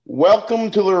Welcome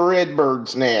to the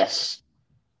Redbird's Nest.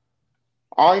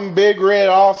 I'm Big Red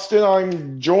Austin.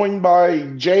 I'm joined by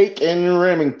Jake and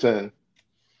Remington.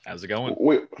 How's it going?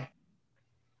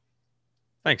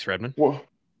 Thanks, Redmond.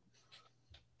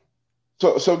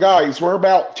 So guys, we're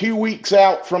about 2 weeks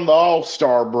out from the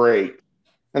All-Star break,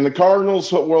 and the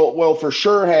Cardinals will for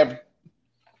sure have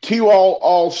two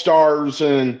All-Stars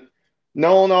in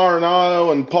Nolan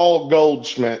Arenado and Paul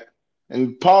Goldschmidt,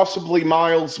 and possibly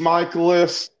Miles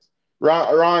Michaelis,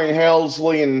 Ryan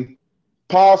Helsley, and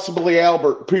possibly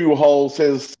Albert Pujols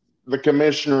as the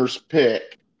commissioner's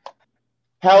pick.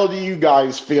 How do you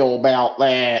guys feel about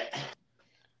that?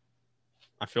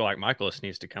 I feel like Michaelis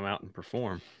needs to come out and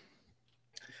perform.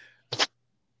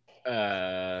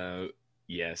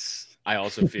 Yes. I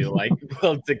also feel like,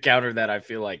 well, to counter that, I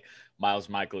feel like Miles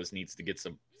Michaelis needs to get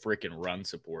some freaking run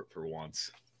support for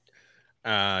once.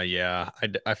 Yeah,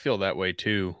 I feel that way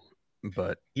too.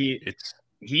 But he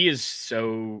is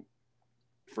so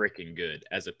freaking good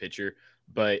as a pitcher,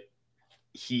 but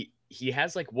he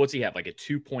has what's he have, like a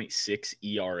 2.6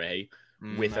 ERA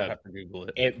with I have to Google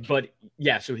it. But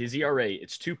yeah, so his ERA,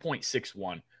 it's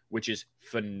 2.61, which is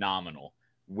phenomenal,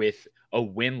 with a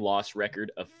win-loss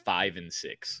record of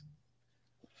 5-6.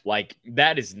 Like,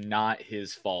 that is not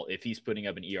his fault if he's putting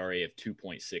up an ERA of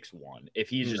 2.61. If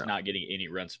he's just not getting any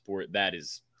run support, that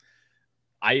is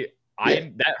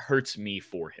that hurts me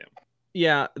for him.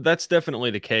 Yeah, that's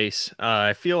definitely the case.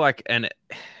 I feel like, and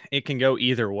it can go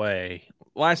either way.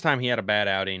 Last time he had a bad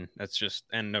outing,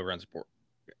 and no run support,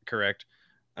 correct?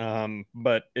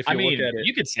 But if you look at it,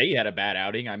 you could say he had a bad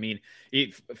outing. I mean,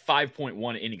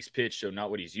 5.1 innings pitched, so not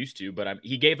what he's used to. But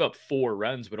he gave up 4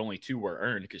 runs, but only 2 were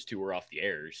earned because 2 were off the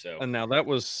errors. So, and now that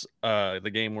was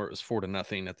the game where it was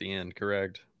 4-0 at the end,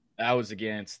 correct? That was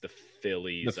against the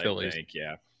Phillies. I think,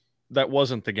 yeah. That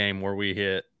wasn't the game where we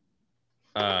hit.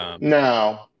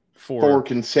 No, 4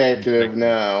 consecutive.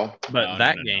 No, but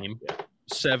that game,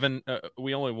 7.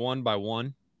 We only won by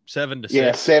 1. 7-6.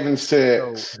 Yeah,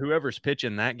 7-6. So whoever's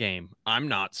pitching that game, I'm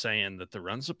not saying that the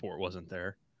run support wasn't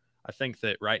there. I think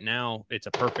that right now it's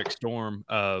a perfect storm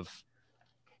of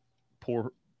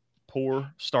poor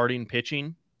starting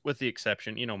pitching, with the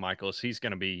exception, Michaelis. He's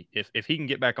going to be, if he can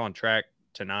get back on track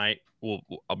tonight,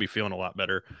 I'll be feeling a lot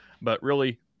better. But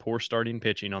really, poor starting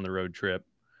pitching on the road trip.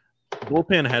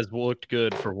 Bullpen has looked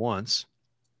good for once,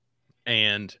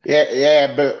 and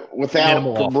but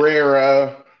without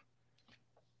Cabrera.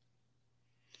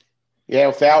 Yeah,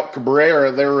 without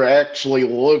Cabrera, they're actually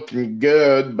looking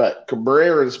good, but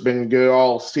Cabrera's been good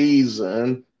all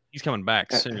season. He's coming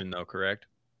back soon, though, correct?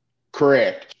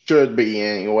 Correct. Should be,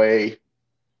 anyway.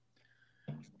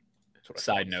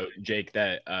 Side note, Jake,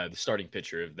 that the starting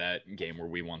pitcher of that game where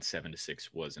we won 7-6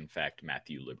 was, in fact,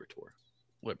 Matthew Liberatore.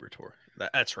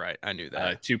 That's right. I knew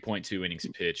that. 2.2 innings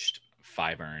pitched,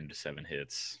 5 earned, 7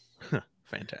 hits.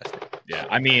 Fantastic. Yeah,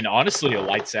 I mean, honestly, a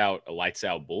lights out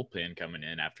bullpen coming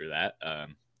in after that.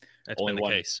 That's been the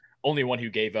case. Only one who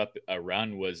gave up a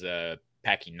run was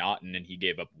Packy Naughton, and he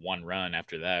gave up 1 run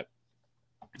after that.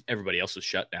 Everybody else was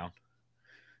shut down.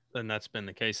 And that's been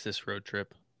the case this road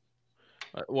trip.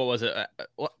 What was it?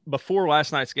 Before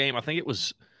last night's game, I think it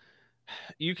was.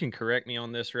 You can correct me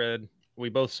on this, Red. We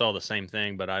both saw the same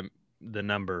thing, but the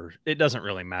number, it doesn't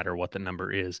really matter what the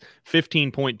number is.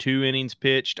 15.2 innings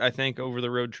pitched, I think, over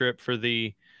the road trip for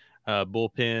the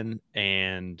bullpen,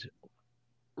 and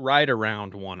right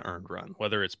around 1 earned run,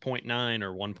 whether it's 0.9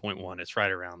 or 1.1, it's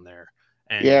right around there.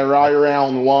 And right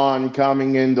around 1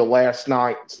 coming into last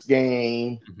night's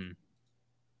game. Mm-hmm.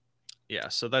 Yeah,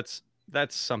 so that's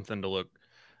something to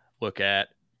look at.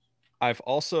 I've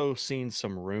also seen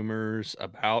some rumors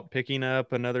about picking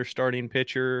up another starting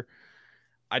pitcher.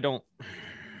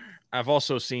 I've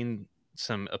also seen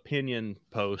some opinion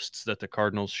posts that the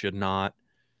Cardinals should not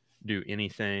do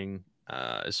anything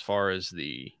as far as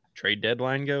the trade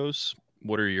deadline goes.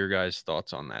 What are your guys'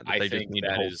 thoughts on that? I think need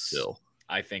to hold still.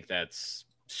 I think that's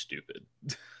stupid.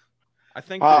 I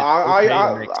think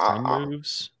that make some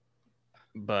moves,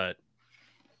 but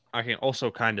I can also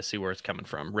kind of see where it's coming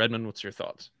from. Redmond, what's your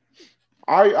thoughts?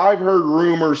 I've heard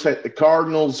rumors that the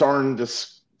Cardinals are in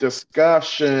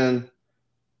discussion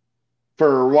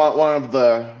for one of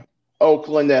the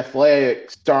Oakland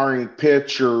Athletics starring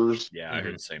pitchers. Yeah, I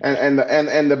heard the same.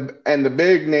 And the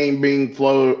big name being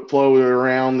floated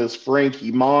around is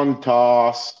Frankie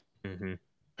Montas,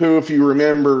 who, if you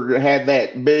remember, had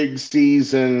that big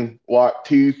season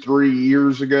 2-3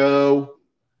 years ago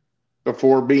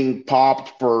before being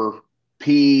popped for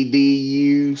PED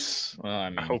use. Well, I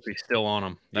mean, I hope he's still on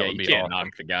him. That would be awesome.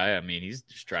 Knock the guy. I mean, he's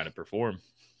just trying to perform.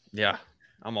 Yeah,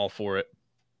 I'm all for it.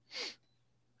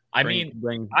 I mean,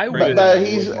 bring I bring would.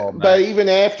 the but back. even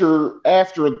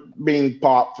after being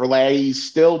popped for that, he's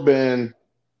still been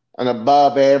an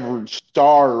above average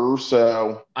starter.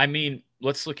 So I mean,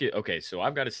 let's look at. Okay, so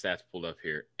I've got his stats pulled up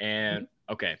here, and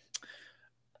okay,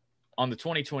 on the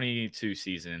 2022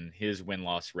 season, his win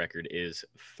loss record is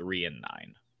 3-9.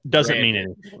 Doesn't mean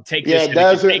Granted, anything. take yeah, this it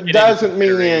into, take it into doesn't mean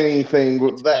consideration. anything.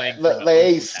 He's playing for The the A's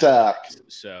Oakland suck.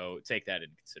 Athletics, so take that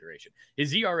into consideration.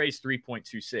 His ERA is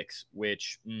 3.26,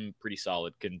 which pretty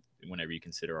solid whenever you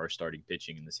consider our starting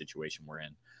pitching in the situation we're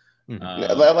in.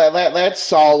 That's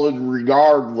solid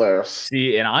regardless.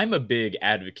 See, and I'm a big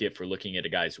advocate for looking at a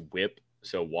guy's whip,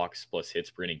 so walks plus hits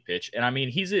per inning pitch. And I mean,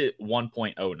 he's at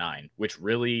 1.09, which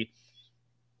really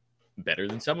better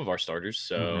than some of our starters.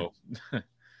 So,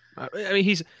 I mean,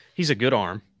 he's a good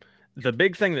arm. The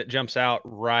big thing that jumps out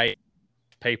right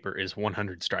paper is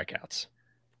 100 strikeouts.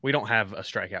 We don't have a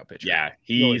strikeout pitcher. yeah,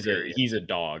 he's a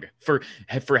dog for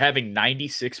having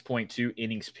 96.2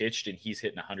 innings pitched and he's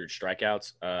hitting 100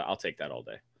 strikeouts. I'll take that all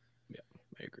day. Yeah,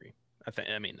 I agree.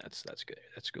 I mean that's good.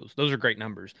 That's good. Those are great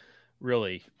numbers,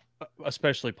 really,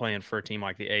 especially playing for a team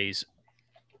like the A's.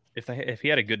 If he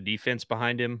had a good defense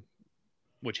behind him,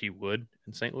 which he would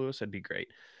in St. Louis, that'd be great.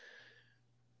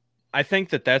 I think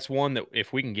that's one that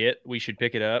if we can get, we should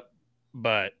pick it up.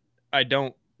 But I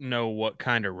don't know what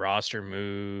kind of roster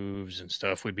moves and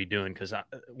stuff we'd be doing because I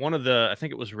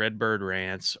think it was Redbird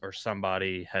Rants or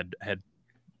somebody had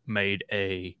made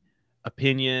a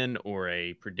opinion or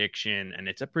a prediction, and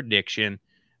it's a prediction,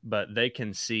 but they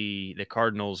can see the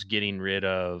Cardinals getting rid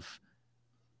of,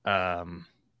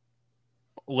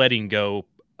 letting go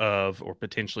of, or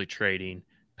potentially trading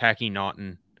Packy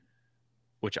Naughton,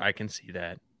 which I can see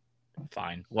that.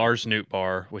 Fine. Lars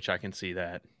Nootbaar, which I can see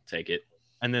that. Take it.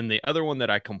 And then the other one that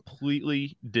I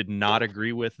completely did not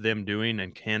agree with them doing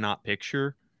and cannot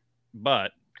picture,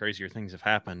 but crazier things have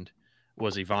happened,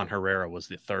 was Ivan Herrera was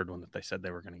the third one that they said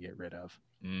they were going to get rid of.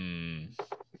 And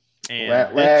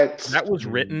that was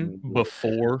written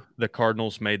before the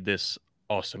Cardinals made this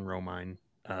Austin Romine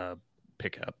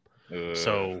pickup.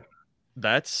 So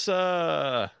that's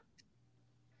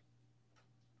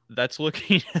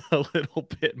looking a little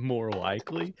bit more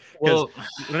likely. Because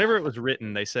whenever it was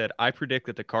written, they said, I predict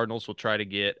that the Cardinals will try to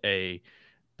get a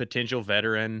potential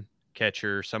veteran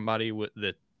catcher, somebody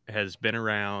that has been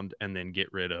around, and then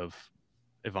get rid of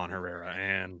Ivan Herrera.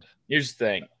 And here's the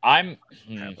thing. I'm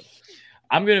going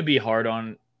to be hard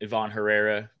on Ivan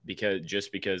Herrera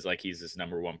because like he's this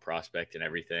number one prospect and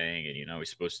everything. And, he's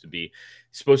supposed to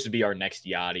be our next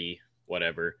Yachty,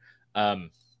 whatever.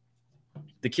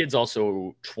 The kid's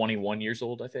also 21 years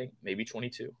old, I think, maybe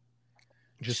 22.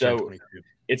 So 22.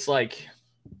 It's like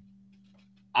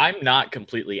I'm not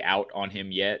completely out on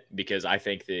him yet because I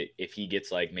think that if he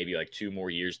gets maybe 2 more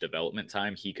years development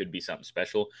time, he could be something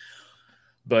special.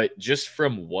 But just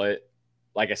from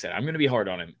like I said, I'm going to be hard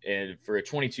on him. And for a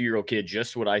 22-year-old kid,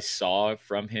 just what I saw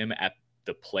from him at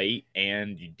the plate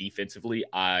and defensively,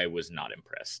 I was not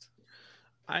impressed.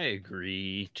 I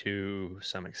agree to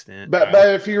some extent. But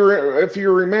if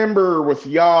you remember with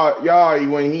Yai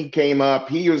when he came up,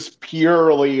 he was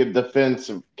purely a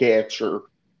defensive catcher.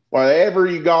 Whatever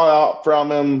you got out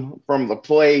from him from the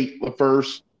plate the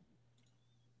first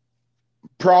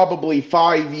probably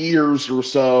 5 years or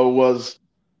so was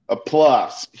a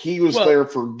plus. He was there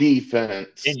for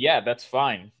defense. And yeah, that's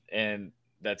fine. And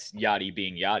that's Yachty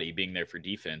being there for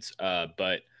defense.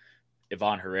 But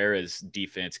Ivan Herrera's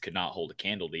defense could not hold a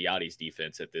candle to Yachty's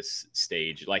defense at this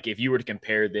stage. Like if you were to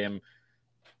compare them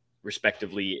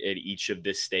respectively at each of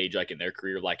this stage, in their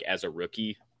career, as a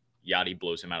rookie, Yachty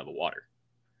blows him out of the water.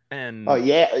 And but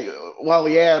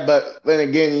then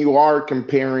again, you are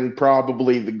comparing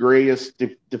probably the greatest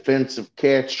defensive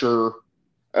catcher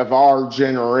of our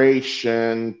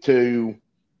generation to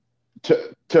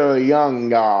a young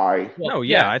guy.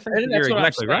 I think you're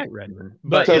exactly right, Redmond.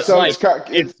 But it's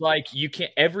like you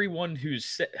can't. Everyone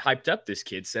who's hyped up this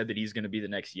kid said that he's going to be the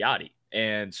next Yachty,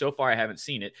 and so far I haven't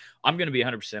seen it. I'm going to be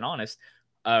 100% honest.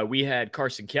 We had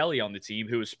Carson Kelly on the team,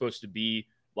 who was supposed to be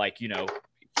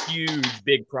huge,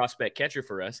 big prospect catcher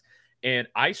for us, and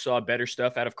I saw better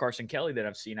stuff out of Carson Kelly than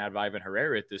I've seen out of Ivan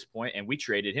Herrera at this point, and we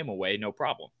traded him away, no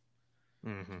problem.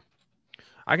 Mm-hmm.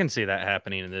 I can see that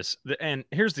happening in this. And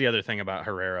here's the other thing about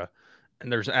Herrera,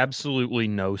 and there's absolutely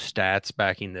no stats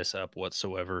backing this up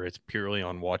whatsoever. It's purely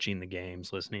on watching the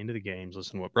games, listening to the games,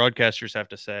 listening to what broadcasters have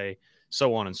to say,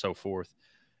 so on and so forth.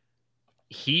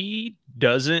 He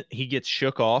gets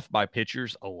shook off by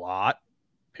pitchers a lot.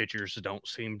 Pitchers don't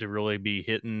seem to really be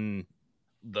hitting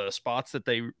the spots that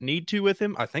they need to with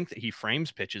him. I think that he frames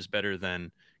pitches better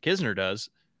than Kisner does,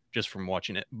 just from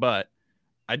watching it. But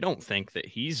I don't think that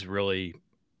he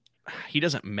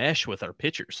doesn't mesh with our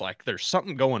pitchers. Like there's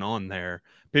something going on there.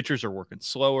 Pitchers are working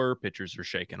slower. Pitchers are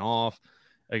shaking off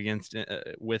against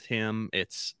with him.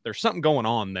 There's something going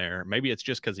on there. Maybe it's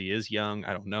just because he is young.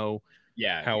 I don't know.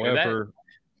 Yeah. However,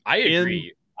 I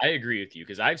agree. I agree with you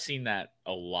because I've seen that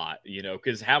a lot,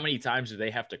 because how many times do they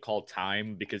have to call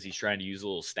time because he's trying to use a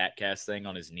little StatCast thing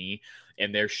on his knee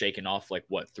and they're shaking off like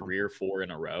what, 3 or 4 in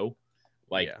a row?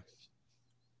 Like,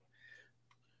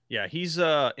 yeah, he's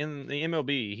in the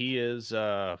MLB. He is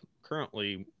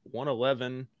currently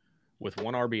 111 with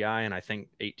 1 RBI and I think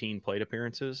 18 plate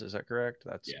appearances. Is that correct?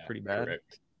 That's pretty bad.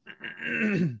 Correct.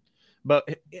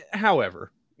 But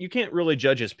however, you can't really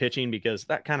judge his pitching because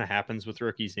that kind of happens with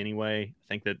rookies anyway. I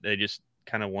think that they just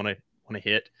kind of want to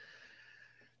hit.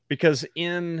 Because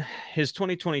in his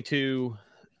 2022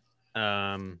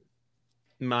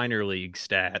 minor league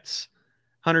stats,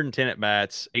 110 at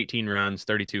bats, 18 runs,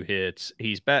 32 hits.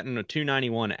 He's batting a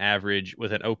 291 average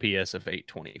with an OPS of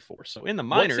 824. So in the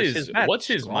minors, what's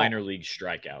his minor league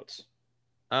strikeouts?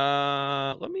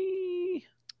 Let me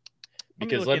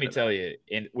tell you,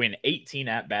 when 18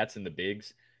 at bats in the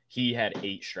bigs, he had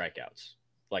 8 strikeouts.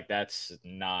 Like that's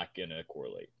not gonna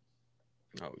correlate.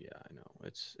 Oh yeah, I know.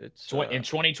 It's in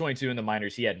 2022 in the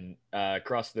minors, he had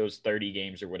across those 30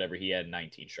 games or whatever, he had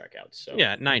 19 strikeouts. So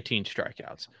yeah, 19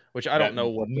 strikeouts, which I don't know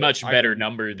what much better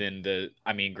number than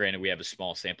granted we have a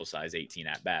small sample size, 18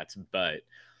 at bats, but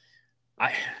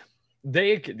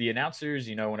the announcers,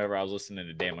 whenever I was listening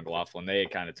to Dan McLaughlin, they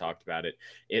had kind of talked about it.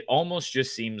 It almost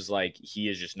just seems like he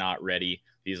is just not ready.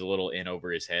 He's a little in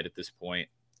over his head at this point.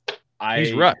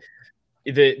 He's rough.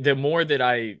 The more that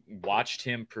I watched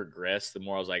him progress, the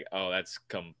more I was like, oh, that's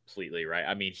completely right.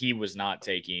 I mean, he was not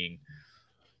taking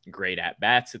great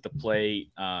at-bats at the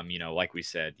plate. Like we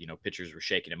said, pitchers were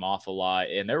shaking him off a lot.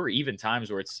 And there were even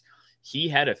times where he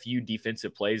had a few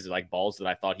defensive plays, like balls that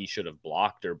I thought he should have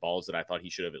blocked or balls that I thought he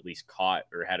should have at least caught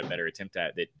or had a better attempt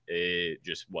at, that it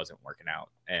just wasn't working out.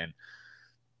 And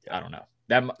I don't know.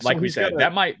 That, like we said,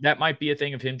 that might be a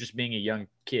thing of him just being a young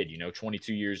kid,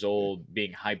 22 years old,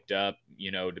 being hyped up,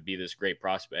 to be this great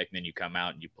prospect. And then you come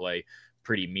out and you play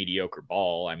pretty mediocre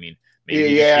ball. I mean,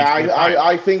 maybe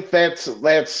I think that's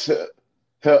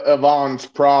Ivan's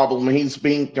problem. He's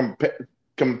being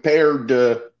compared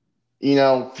to,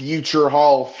 future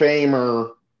Hall of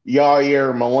Famer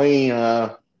Yair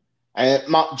Molina, and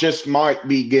it might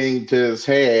be getting to his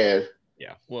head.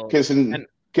 Yeah, well, because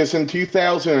in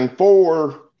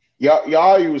 2004,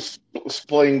 Yair was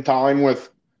splitting time with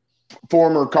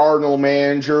former Cardinal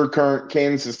manager, current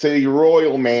Kansas City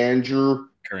Royal manager,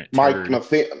 Mike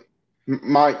Matheny.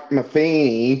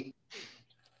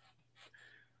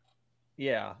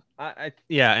 Yeah,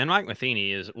 and Mike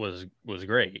Matheny was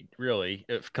great, really,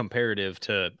 if comparative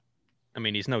to. I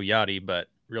mean, he's no Yachty, but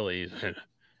really,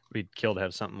 we'd kill to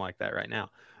have something like that right now.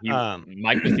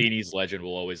 Mike Matheny's legend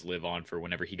will always live on for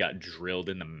whenever he got drilled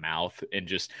in the mouth and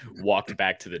just walked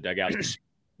back to the dugout,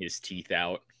 his teeth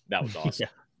out. That was awesome. Yeah.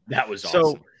 That was awesome.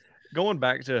 So going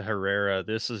back to Herrera,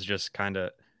 this is just kind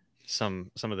of some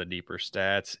of the deeper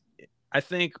stats. I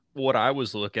think what I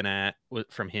was looking at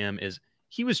from him is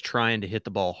he was trying to hit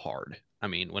the ball hard. I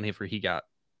mean, whenever he got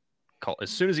called,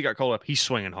 as soon as he got called up, he's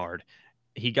swinging hard.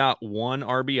 He got 1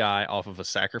 RBI off of a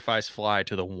sacrifice fly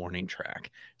to the warning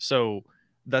track. So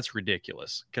that's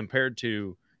ridiculous compared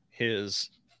to his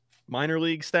minor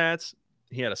league stats.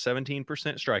 He had a 17%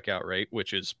 strikeout rate,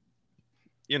 which is,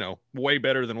 way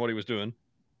better than what he was doing.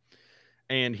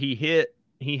 And he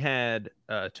had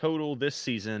a total this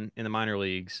season in the minor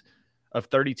leagues of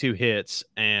 32 hits,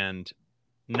 and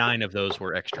 9 of those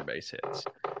were extra base hits.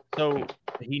 So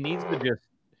he needs to just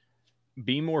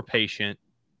be more patient,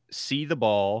 see the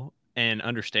ball, and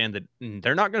understand that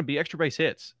they're not going to be extra base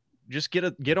hits. Just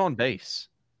get on base,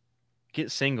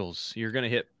 get singles. You're going to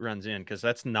hit runs in, because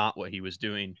that's not what he was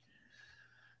doing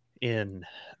in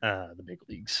the big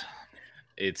leagues.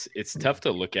 It's tough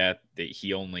to look at that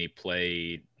he only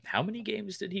played. How many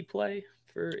games did he play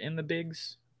for in the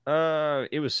bigs?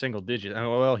 It was single digit.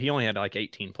 Well, he only had like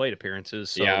 18 plate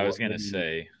appearances. So yeah, I was gonna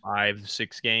say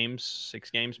 6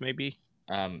 games maybe.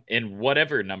 And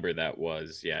whatever number that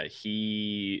was, yeah,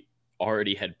 he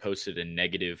already had posted a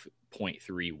negative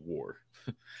 0.3 WAR.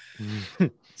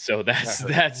 So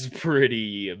that's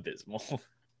pretty abysmal.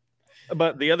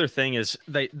 But the other thing is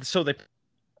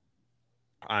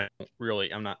I'm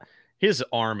not. His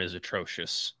arm is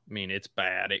atrocious. I mean, it's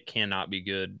bad. It cannot be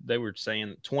good. They were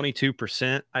saying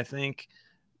 22%, I think,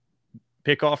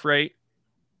 pickoff rate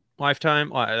lifetime.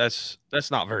 That's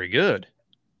not very good.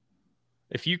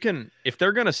 If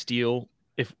they're going to steal,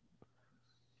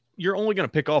 you're only going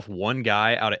to pick off one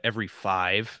guy out of every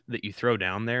 5 that you throw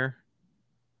down there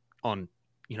on,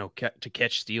 to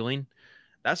catch stealing.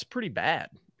 That's pretty bad.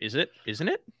 Isn't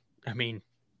it? I mean,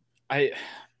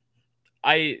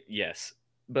 yes,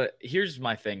 but here's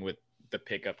my thing with the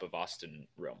pickup of Austin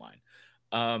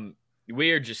Romine.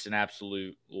 We are just an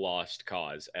absolute lost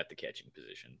cause at the catching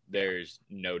position. There's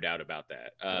no doubt about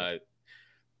that.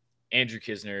 Andrew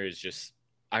Kisner is just,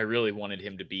 I really wanted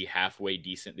him to be halfway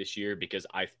decent this year because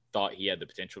I thought he had the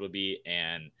potential to be,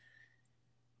 and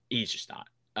he's just not.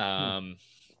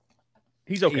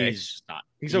 He's okay. He's just not.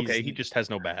 He's okay. He just has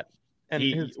no bat.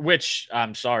 And which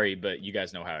I'm sorry, but you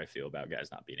guys know how I feel about guys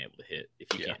not being able to hit.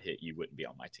 If you can't hit, you wouldn't be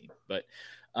on my team. But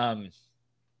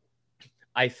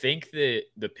I think that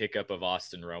the pickup of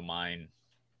Austin Romine,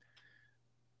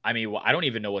 I mean, I don't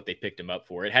even know what they picked him up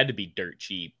for. It had to be dirt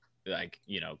cheap, But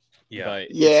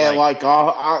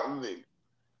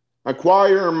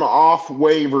acquire him off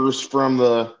waivers from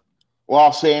the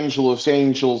Los Angeles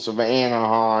Angels of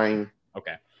Anaheim.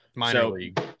 Okay, minor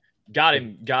league. Got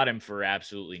him for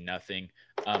absolutely nothing.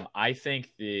 I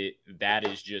think that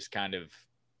is just kind of.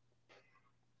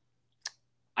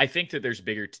 I think that there's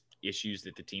bigger issues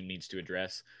that the team needs to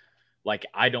address. Like,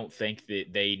 I don't think that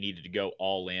they needed to go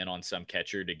all in on some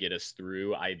catcher to get us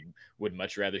through. I would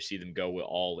much rather see them go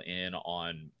all in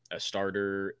on a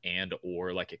starter and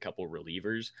or like a couple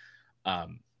relievers.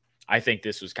 I think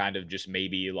this was kind of just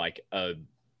maybe like a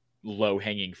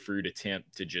low-hanging fruit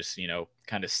attempt to just,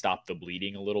 kind of stop the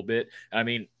bleeding a little bit. I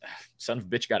mean, son of a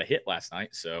bitch got a hit last night,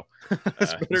 so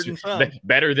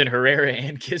better than Herrera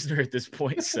and Kisner at this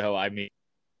point. So, I mean,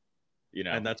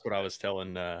 and that's what I was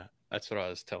telling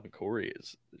Corey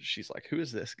is she's like, who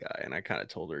is this guy? And I kind of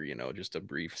told her, just a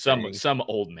brief some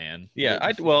old man. Yeah.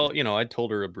 I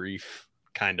told her a brief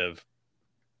kind of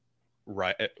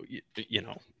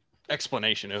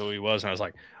explanation of who he was. And I was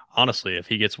like, honestly, if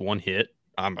he gets one hit,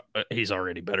 he's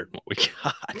already better than what we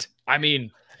got. I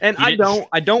mean, and I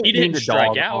don't mean to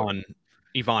dog on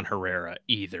Ivan Herrera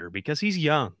either, because he's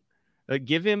young.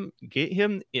 Get him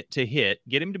to hit,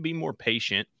 get him to be more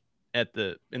patient in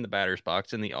the batter's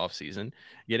box in the off season,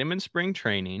 get him in spring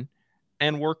training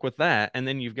and work with that. And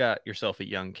then you've got yourself a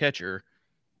young catcher.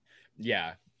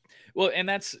 Yeah. Well, and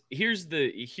here's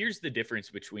the difference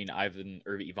between Ivan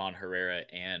Herrera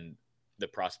and the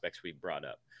prospects we brought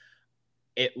up.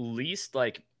 At least,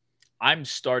 like, I'm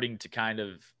starting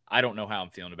to I don't know how I'm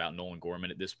feeling about Nolan Gorman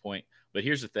at this point, but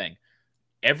here's the thing.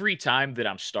 Every time that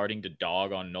I'm starting to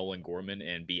dog on Nolan Gorman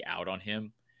and be out on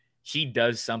him, he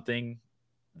does something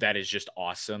that is just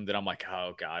awesome that I'm like,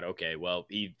 oh God, okay, well,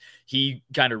 he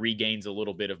kind of regains a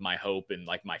little bit of my hope and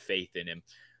like my faith in him.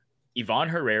 Ivan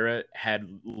Herrera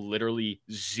had literally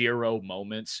 0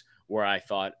 moments where I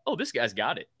thought, oh, this guy's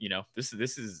got it. This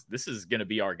is going to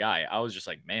be our guy. I was just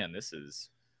like, man, this is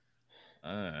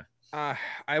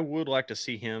I would like to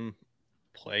see him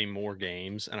play more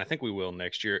games, and I think we will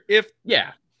next year. And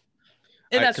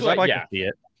that's what I'd like to see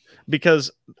it,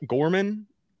 because Gorman,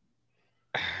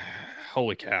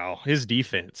 holy cow, his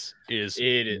defense is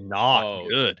not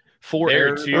good.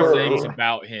 There are 2 things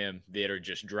about him that are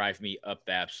just drive me up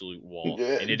the absolute wall,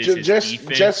 and it is his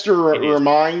defense. Just a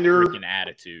reminder, freaking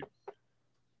attitude.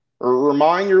 A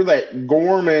reminder that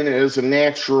Gorman is a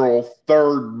natural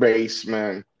third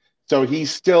baseman, so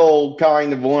he's still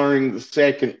kind of learning the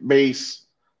second base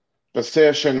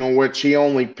position, which he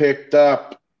only picked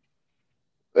up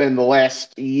in the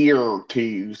last year or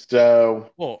 2.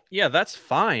 So, well, yeah, that's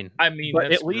fine. I mean,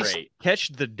 but at least catch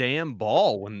the damn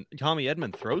ball when Tommy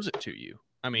Edman throws it to you.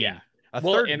 I mean,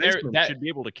 third baseman should be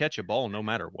able to catch a ball no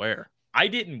matter where. I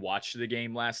didn't watch the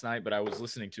game last night, but I was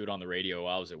listening to it on the radio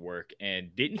while I was at work.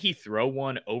 And didn't he throw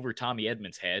one over Tommy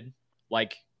Edman's head?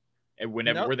 Like,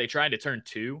 were they trying to turn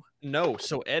 2? No.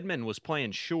 So Edman was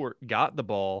playing short, got the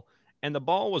ball. And the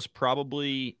ball was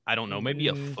probably, I don't know, maybe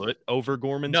a foot over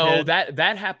Gorman's head. No,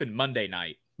 that happened Monday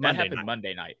night.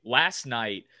 Monday night. Last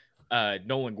night,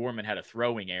 Nolan Gorman had a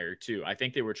throwing error, too. I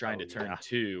think they were trying to turn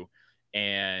 2,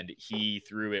 and he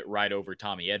threw it right over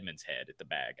Tommy Edman's head at the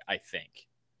bag, I think.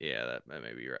 Yeah, that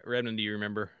may be right. Redmond, do you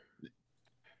remember?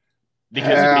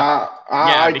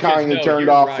 I kind of turned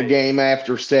off the game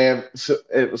after 7.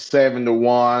 It was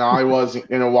 7-1. I wasn't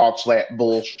gonna watch that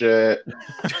bullshit.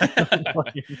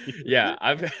 Yeah,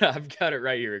 I've got it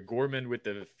right here. Gorman with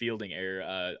the fielding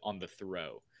error on the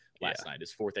throw last night,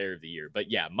 his 4th error of the year. But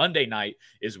yeah, Monday night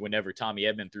is whenever Tommy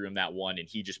Edman threw him that one, and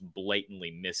he just blatantly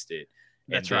missed it.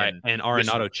 That's right. And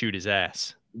Arenado chewed his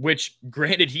ass. Which,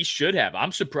 granted, he should have.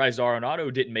 I'm surprised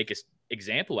Arenado didn't make an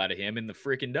example out of him in the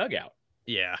freaking dugout.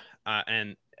 Yeah,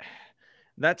 and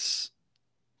that's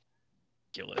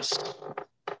ridiculous.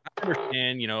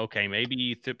 understand, okay, maybe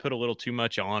you put a little too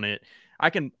much on it.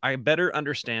 I better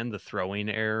understand the throwing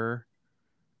error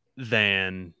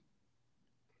than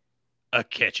a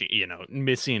catching,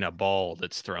 missing a ball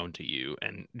that's thrown to you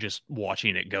and just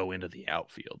watching it go into the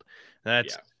outfield.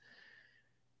 That's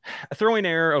a throwing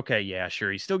error. Okay, yeah,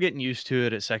 sure. He's still getting used to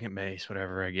it at second base,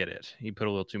 whatever. I get it. He put a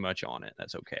little too much on it.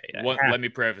 That's okay. Let me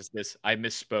preface this. I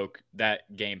misspoke.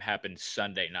 That game happened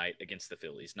Sunday night against the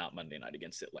Phillies, not Monday night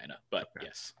against Atlanta. But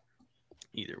yes.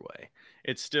 Either way,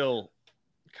 it's still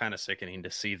kind of sickening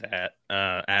to see that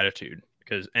attitude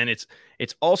and it's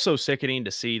also sickening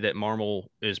to see that Marmol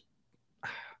is.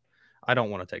 I don't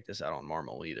want to take this out on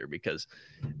Marmol either because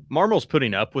Marmol's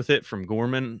putting up with it from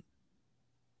Gorman.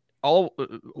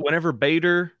 Whenever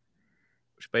Bader,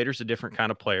 which Bader's a different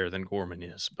kind of player than Gorman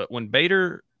is, but when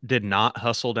Bader did not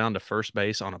hustle down to first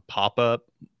base on a pop up,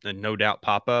 and no doubt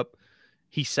pop up,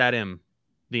 he sat him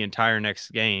the entire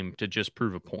next game to just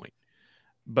prove a point.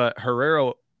 But Gorman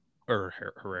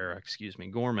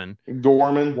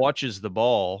watches the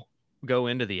ball go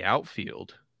into the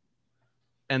outfield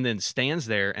and then stands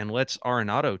there and lets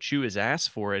Arenado chew his ass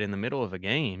for it in the middle of a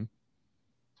game.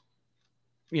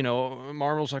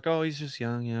 Marvel's like, oh, he's just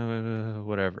young,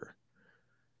 whatever.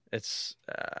 It's,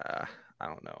 I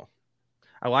don't know.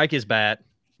 I like his bat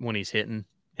when he's hitting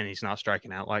and he's not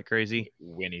striking out like crazy.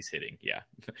 When he's hitting, yeah.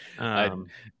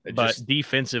 But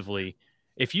defensively,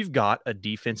 if you've got a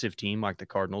defensive team like the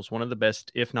Cardinals, one of the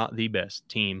best, if not the best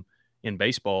team in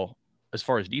baseball as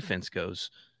far as defense goes,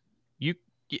 you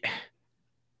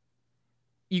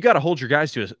got to hold your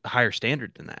guys to a higher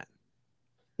standard than that.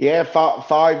 Yeah,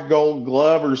 five Gold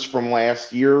Glovers from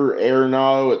last year.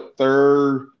 Arenado at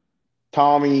third.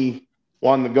 Tommy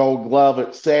won the Gold Glove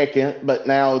at second, but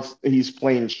now he's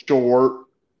playing short.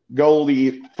 Goldie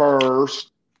at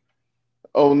first.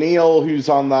 O'Neill, who's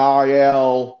on the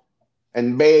IL,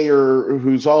 and Bayer,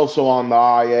 who's also on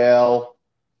the IL,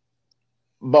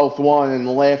 both won in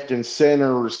left and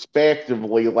center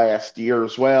respectively last year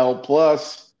as well.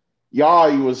 Plus,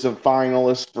 Yai was a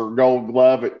finalist for Gold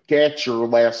Glove at catcher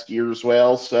last year as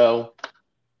well. So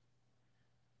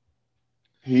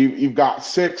you've got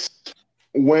 6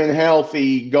 when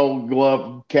healthy Gold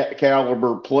Glove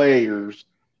caliber players.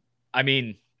 I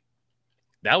mean,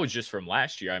 that was just from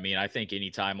last year. I mean, I think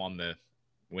anytime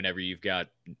whenever you've got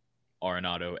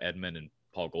Arenado, Edman, and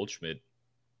Paul Goldschmidt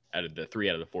out of the 3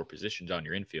 out of the 4 positions on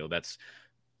your infield, that's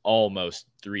almost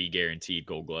 3 guaranteed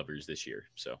Gold Glovers this year.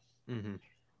 So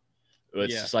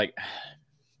it's just like,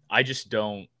 I just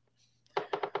don't.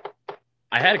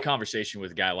 I had a conversation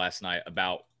with a guy last night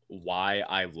about why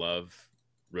I love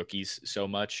rookies so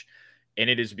much. And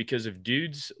it is because of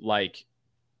dudes like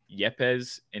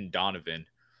Yepes and Donovan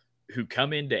who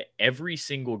come into every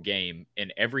single game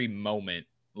in every moment,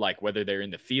 like whether they're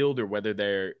in the field or whether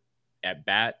they're at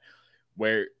bat,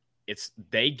 where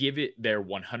they give it their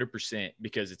 100%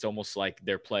 because it's almost like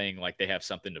they're playing like they have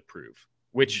something to prove,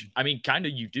 which I mean, kind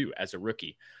of you do as a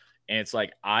rookie. And it's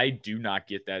like, I do not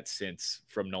get that sense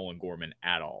from Nolan Gorman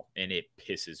at all. And it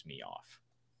pisses me off.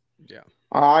 Yeah.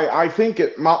 I think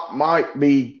it might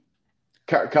be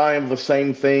kind of the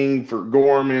same thing for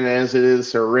Gorman as it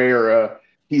is Herrera.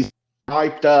 He's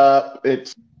hyped up.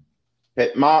 It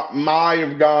might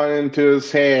have gone into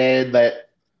his head that,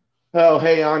 oh,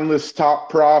 hey, I'm this top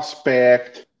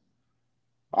prospect.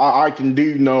 I can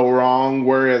do no wrong.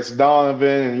 Whereas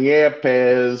Donovan and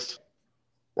Yepes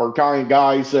were kind of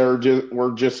guys that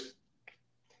were just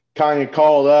kind of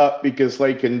called up because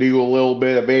they can do a little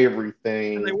bit of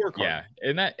everything. And they work hard.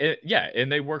 Yeah,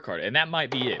 and they work hard. And that might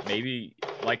be it. Maybe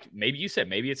you said,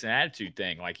 maybe it's an attitude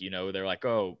thing. Like, they're like,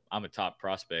 oh, I'm a top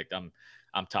prospect. I'm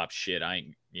top shit. I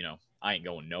ain't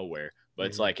going nowhere. But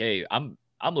it's like, hey, I'm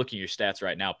looking at your stats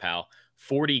right now, pal.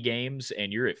 40 games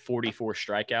and you're at 44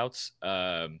 strikeouts.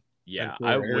 Yeah,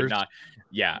 I would not.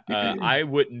 Yeah, I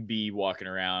wouldn't be walking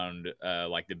around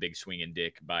like the big swinging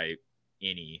dick by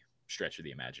any stretch of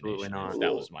the imagination if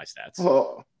that was my stats.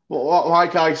 Well,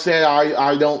 like I said,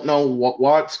 I don't know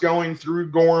what's going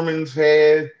through Gorman's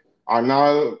head. I'm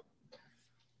not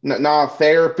a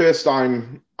therapist.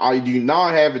 I do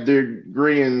not have a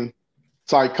degree in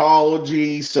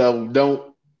psychology, so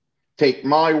don't take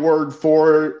my word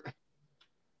for it.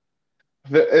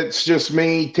 It's just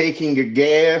me taking a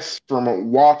guess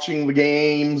from watching the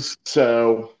games.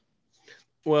 So,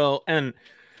 well, and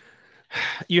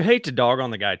you hate to dog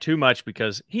on the guy too much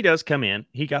because he does come in.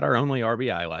 He got our only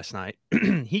RBI last night.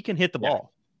 He can hit the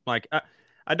ball. Like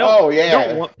I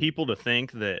don't want people to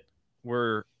think that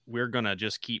we're we're going to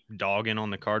just keep dogging on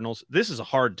the Cardinals. This is a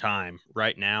hard time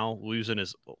right now.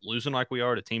 Losing like we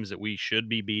are to teams that we should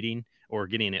be beating or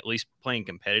getting at least playing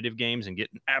competitive games and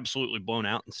getting absolutely blown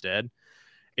out instead.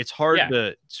 It's hard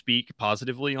to speak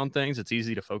positively on things. It's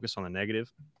easy to focus on the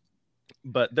negative.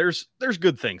 But there's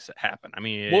good things that happen. I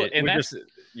mean,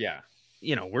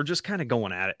 we're just kind of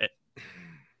going at it.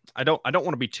 I don't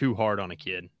want to be too hard on a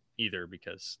kid either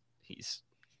because he's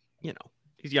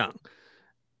young.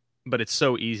 But it's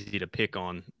so easy to pick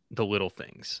on the little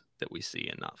things that we see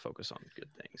and not focus on good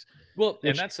things. Well,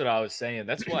 and that's what I was saying.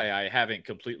 That's why I haven't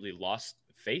completely lost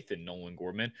faith in Nolan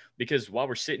Gorman, because while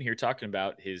we're sitting here talking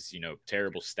about his,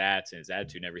 terrible stats and his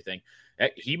attitude and everything,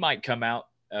 he might come out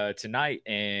tonight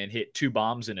and hit 2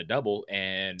 bombs and a double,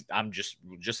 and I'm just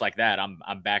like that.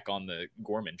 I'm back on the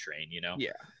Gorman train,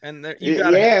 Yeah, and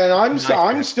and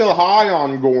I'm still high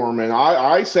on Gorman.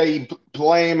 I say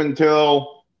play him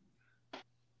until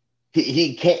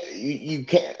he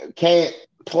can't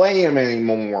play him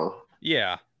anymore.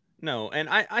 Yeah, no, and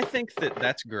I think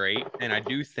that's great, and I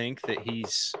do think that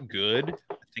he's good.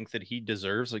 I think that he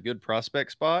deserves a good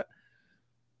prospect spot.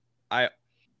 I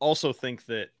also think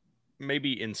that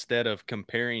maybe instead of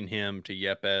comparing him to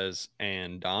Yepez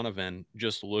and Donovan,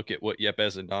 just look at what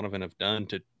Yepez and Donovan have done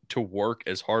to work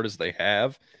as hard as they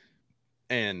have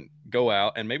and go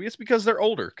out. And maybe it's because they're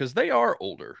older, because they are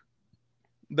older.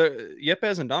 The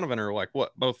Yepez and Donovan are like,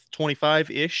 what, both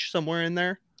 25-ish, somewhere in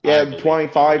there? Yeah,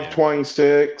 25,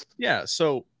 26. Yeah,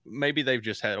 so maybe they've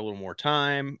just had a little more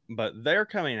time, but they're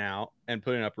coming out and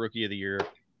putting up Rookie of the Year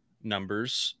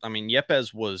numbers. I mean,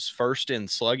 Yepez was first in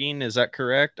slugging. Is that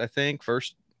correct? I think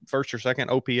first or second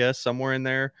OPS, somewhere in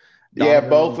there.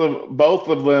 Donovan, yeah, both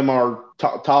of them are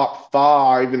top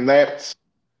 5, and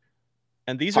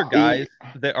these are guys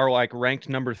that are like ranked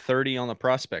number 30 on the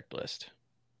prospect list.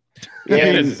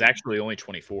 Yeah, this is actually only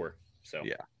 24. So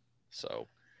yeah, so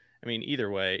I mean, either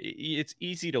way, it's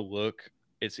easy to look.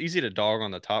 It's easy to dog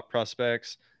on the top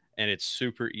prospects, and it's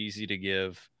super easy to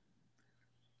give,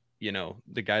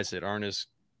 the guys that aren't as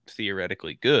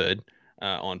theoretically good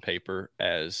on paper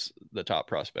as the top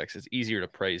prospects. It's easier to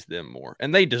praise them more,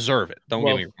 and they deserve it. Don't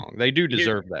get me wrong; they do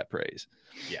deserve that praise.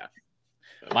 Yeah,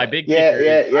 my big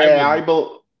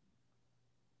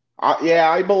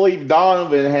I believe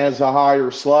Donovan has a higher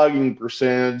slugging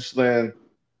percentage than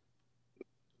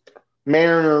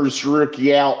Mariners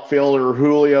rookie outfielder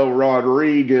Julio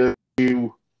Rodriguez,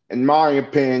 who, in my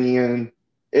opinion,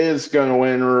 is going to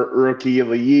win Rookie of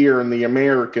the Year in the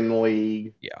American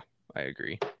League. Yeah, I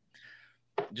agree.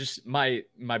 Just my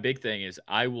big thing is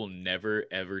I will never,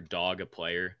 ever dog a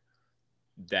player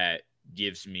that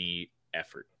gives me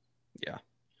effort. Yeah.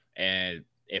 And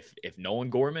if Nolan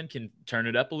Gorman can turn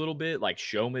it up a little bit, like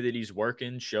show me that he's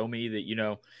working, show me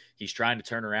that, he's trying to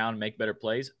turn around and make better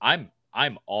plays, I'm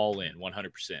all in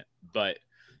 100%. But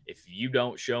if you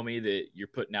don't show me that you're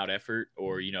putting out effort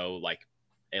or, like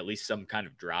at least some kind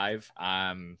of drive,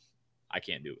 I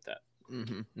can't do with that.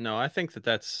 Mm-hmm. No, I think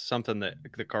that's something that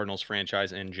the Cardinals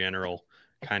franchise in general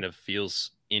kind of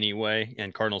feels anyway,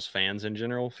 and Cardinals fans in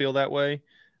general feel that way.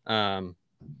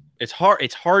 It's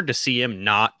hard to see him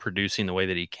not producing the way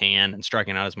that he can and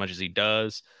striking out as much as he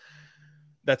does.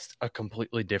 That's a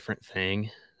completely different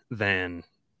thing than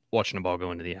watching the ball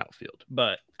go into the outfield.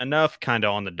 But enough kind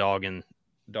of on the dogging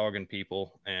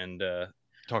people and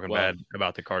talking bad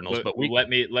about the Cardinals. But let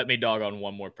me dog on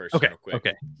one more person real quick.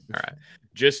 Okay. All right.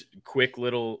 Just quick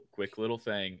little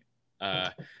thing.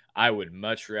 I would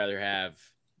much rather have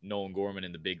Nolan Gorman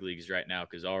in the big leagues right now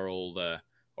because our old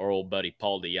buddy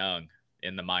Paul DeYoung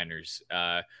in the minors,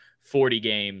 40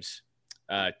 games,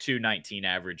 219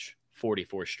 average,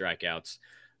 44 strikeouts.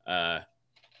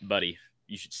 Buddy,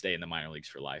 you should stay in the minor leagues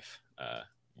for life.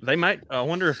 They might. I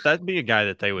wonder if that'd be a guy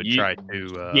that they would try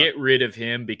to get rid of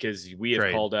him because we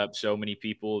have called up so many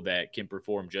people that can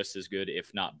perform just as good,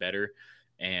 if not better.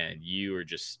 And you're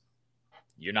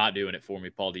not doing it for me,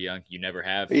 Paul DeYoung. You never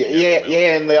have. Yeah.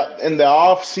 In the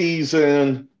off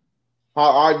season,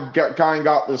 I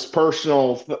got this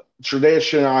personal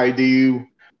tradition I do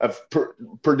of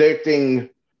predicting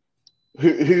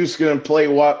who's going to play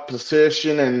what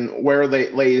position and where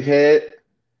they hit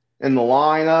in the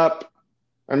lineup.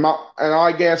 And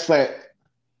I guess that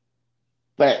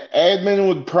Edman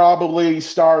would probably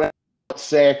start at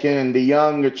second and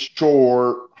DeYoung at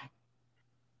short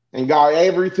and got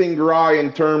everything right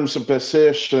in terms of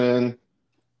position.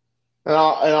 And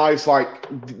I was like,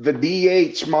 the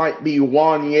DH might be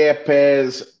Juan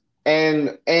Yepez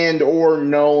and or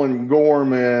Nolan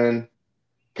Gorman,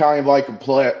 kind of like a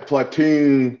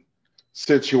platoon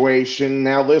situation.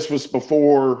 Now, this was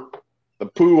before the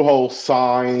Pujols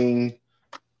signing.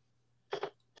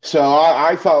 So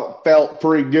I felt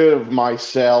pretty good of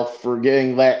myself for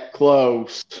getting that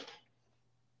close.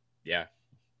 Yeah.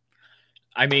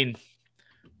 I mean,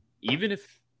 even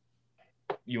if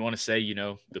you want to say,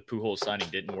 the Pujols signing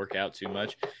didn't work out too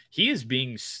much, he is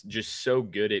being just so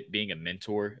good at being a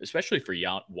mentor, especially for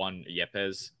Juan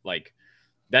Yepes. Like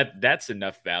that's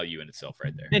enough value in itself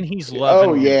right there. And he's Oh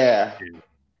loving yeah. it.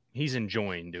 He's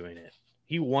enjoying doing it.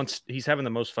 He's having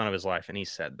the most fun of his life, and he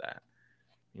said that.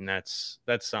 And that's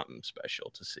something special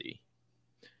to see.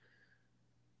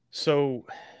 So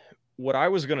what I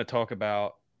was going to talk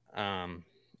about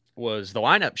was the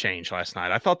lineup change last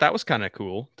night. I thought that was kind of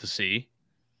cool to see.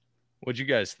 What'd you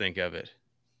guys think of it?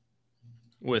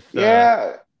 With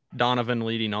Donovan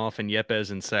leading off and Yepes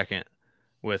in second,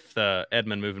 with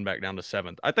Edman moving back down to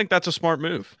seventh. I think that's a smart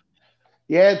move.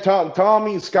 Yeah,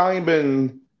 Tommy's kind of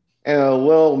been in a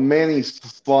little mini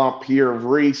slump here of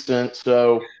recent,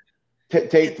 so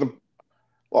take the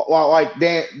like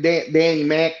Danny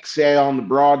Mack said on the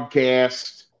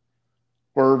broadcast,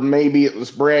 or maybe it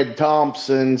was Brad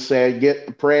Thompson said, get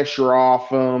the pressure off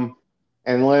him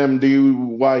and let him do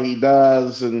what he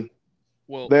does, and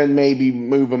then maybe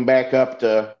move him back up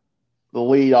to the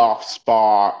leadoff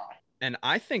spot. And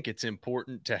I think it's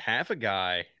important to have a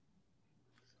guy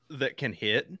that can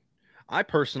hit. I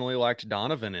personally liked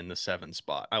Donovan in the 7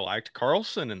 spot. I liked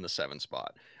Carlson in the 7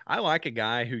 spot. I like a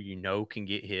guy who can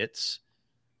get hits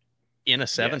in a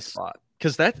 7 spot,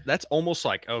 because that's almost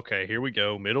like, okay, here we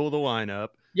go, middle of the lineup.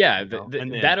 Yeah,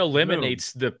 that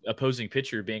eliminates the opposing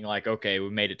pitcher being like, okay, we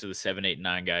made it to the 7, 8,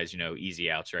 9 guys, easy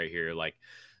outs right here. Like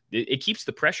it keeps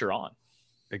the pressure on.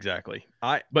 Exactly.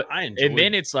 And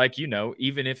then it's like,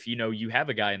 even if you have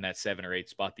a guy in that 7 or 8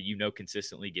 spot that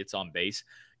consistently gets on base,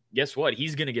 guess what?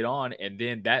 He's going to get on, and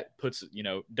then that puts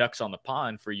ducks on the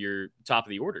pond for your top of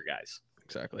the order guys.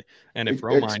 Exactly. And if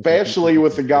especially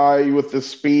with a guy with the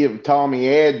speed of Tommy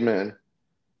Edman,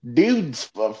 dude's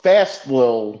a fast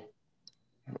little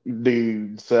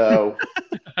dude. So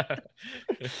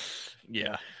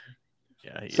yeah.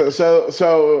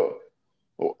 So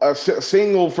a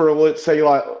single for, let's say,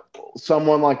 like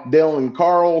someone like Dylan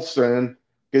Carlson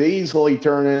could easily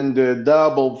turn into a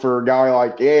double for a guy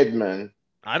like Edman.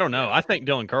 I don't know. I think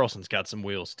Dylan Carlson's got some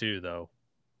wheels too, though.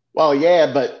 Well,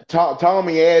 yeah, but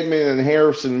Tommy Edman and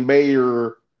Harrison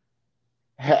Bader,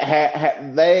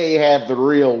 they have the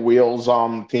real wheels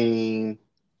on the team.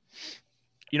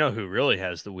 You know who really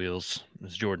has the wheels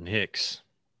is Jordan Hicks.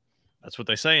 That's what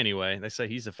they say anyway. They say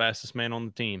he's the fastest man on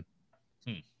the team.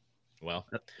 Well,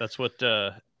 that's what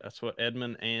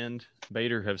Edman and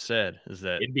Bader have said, is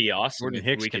that it'd be awesome Jordan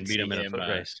Hicks can beat him in a foot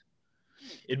race.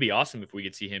 It'd be awesome if we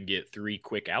could see him get 3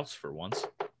 quick outs for once.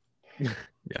 Yeah,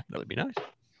 that would be nice.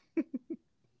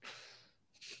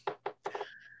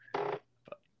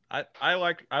 I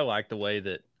like the way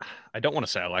that, I don't want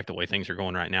to say I like the way things are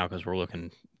going right now because we're looking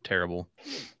terrible,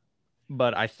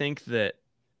 but I think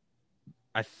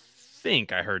I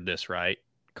heard this right.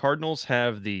 Cardinals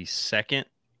have the second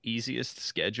easiest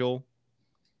schedule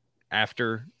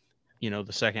after the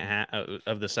second half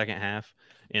of the second half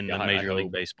in the Major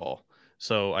League Baseball.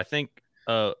 So I think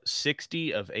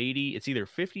 60 of 80, it's either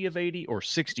 50 of 80 or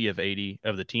 60 of 80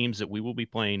 of the teams that we will be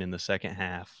playing in the second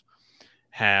half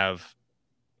have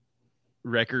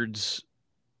records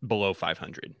below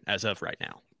 500 as of right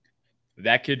now.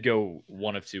 That could go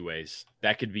one of two ways.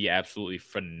 That could be absolutely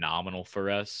phenomenal for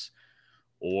us.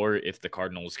 Or if the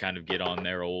Cardinals kind of get on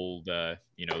their old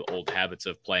habits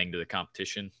of playing to the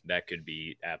competition, that could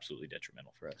be absolutely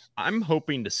detrimental for us. I'm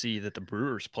hoping to see that the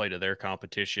Brewers play to their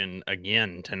competition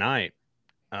again tonight,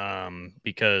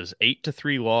 because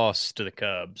 8-3 loss to the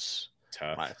Cubs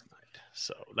last night.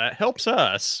 So that helps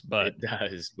us, but it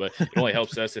does. But it only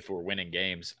helps us if we're winning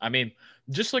games. I mean,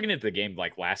 just looking at the game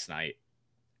like last night,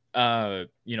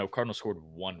 Cardinals scored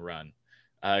 1 run.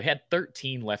 Had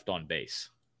 13 left on base.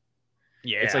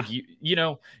 Yeah, it's like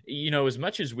as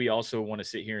much as we also want to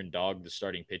sit here and dog the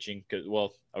starting pitching, because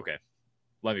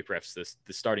let me preface this: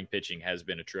 the starting pitching has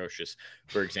been atrocious.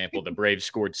 For example, the Braves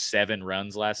scored 7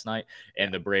 runs last night,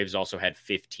 and the Braves also had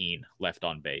 15 left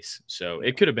on base, so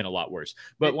it could have been a lot worse.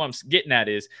 But what I'm getting at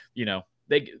is,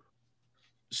 they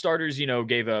starters,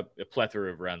 gave up a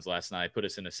plethora of runs last night, put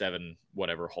us in a 7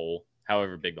 whatever hole,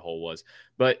 however big the hole was,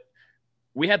 but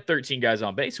we had 13 guys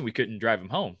on base and we couldn't drive them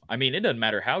home. I mean, it doesn't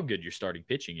matter how good your starting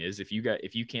pitching is. If you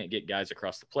can't get guys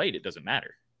across the plate, it doesn't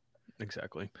matter.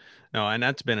 Exactly. No, and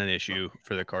that's been an issue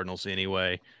for the Cardinals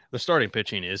anyway. The starting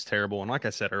pitching is terrible. And like I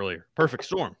said earlier, perfect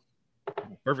storm.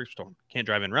 Can't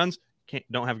drive in runs.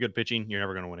 Don't have good pitching. You're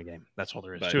never going to win a game. That's all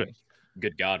there is to it.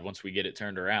 Good God, once we get it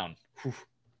turned around.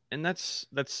 And that's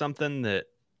something that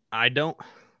I don't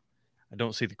I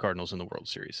don't see the Cardinals in the World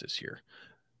Series this year.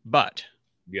 But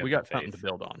You have we no got something to faith.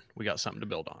 build on. We got something to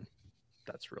build on.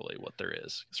 That's really what there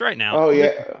is. Because right now, Oh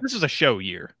yeah, this is a show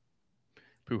year.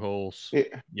 Pujols,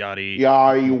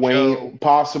 Yachty, Wayne,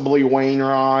 possibly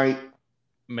Wainwright.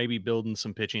 maybe building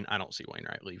some pitching. I don't see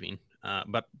Wainwright leaving,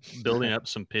 but building up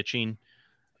some pitching.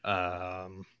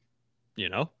 You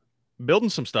know, building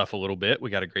some stuff a little bit. We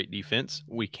got a great defense.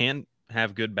 We can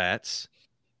have good bats,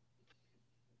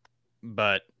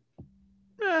 but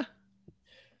we got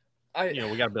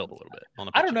to build a little bit on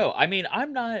the pitching. I don't know. I mean,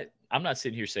 I'm not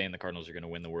sitting here saying the Cardinals are going to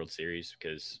win the World Series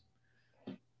because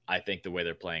I think the way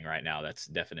they're playing right now, that's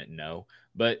definite no.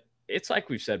 But it's like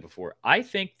we've said before. I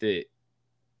think that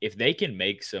if they can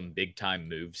make some big time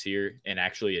moves here and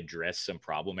actually address some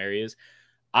problem areas,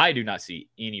 I do not see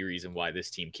any reason why this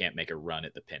team can't make a run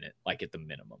at the pennant, like at the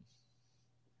minimum.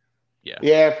 Yeah.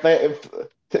 Yeah.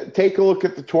 Take a look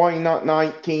at the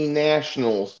 2019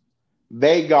 Nationals.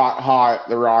 They got hot at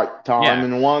the right time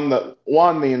and won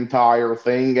the entire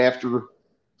thing after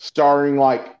starting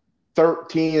like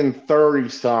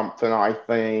 13-30 something, I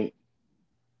think.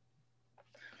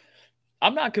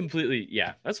 I'm not completely,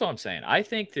 that's what I'm saying. I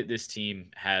think that this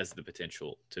team has the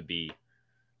potential to be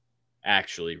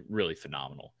actually really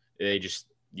phenomenal.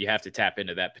 You have to tap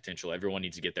into that potential. Everyone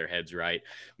needs to get their heads right.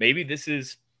 Maybe this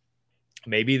is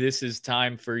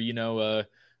time for,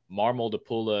 Marmol to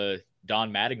pull a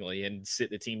Don Mattingly and sit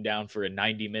the team down for a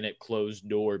 90-minute closed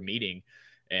door meeting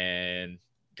and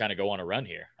kind of go on a run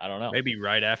here. I don't know. Maybe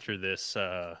right after this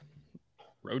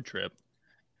road trip,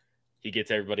 he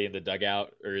gets everybody in the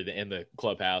dugout or in the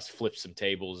clubhouse, flips some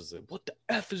tables, is like, what the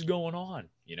F is going on?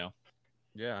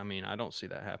 Yeah, I mean, I don't see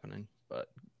that happening, but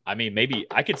I mean, maybe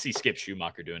I could see Skip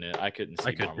Schumacher doing it. I couldn't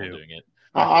see Marmol doing it.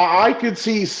 I could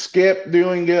see Skip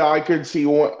doing it. I could see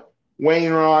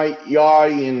Wainwright,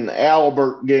 Yachty, and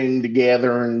Albert getting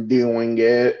together and doing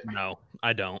it. No,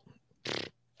 I don't.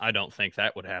 I don't think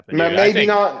that would happen. Maybe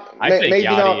not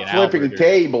flipping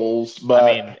tables, but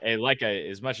I mean,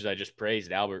 as much as I just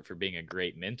praised Albert for being a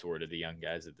great mentor to the young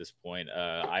guys at this point,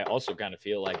 I also kind of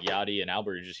feel like Yachty and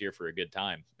Albert are just here for a good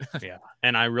time. Yeah,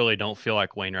 and I really don't feel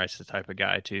like Wainwright's the type of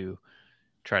guy to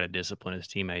try to discipline his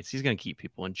teammates. He's going to keep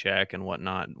people in check and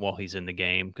whatnot while he's in the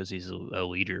game because he's a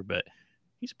leader, but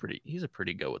he's a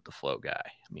pretty go with the flow guy.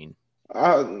 I mean,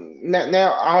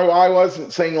 now I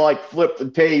wasn't saying like flip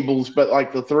the tables, but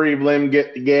like the three of them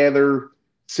get together,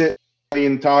 sit the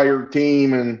entire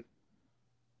team, and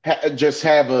just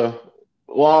have a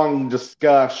long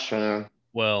discussion.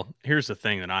 Well, here's the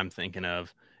thing that I'm thinking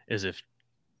of is if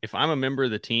I'm a member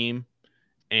of the team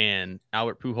and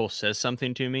Albert Pujols says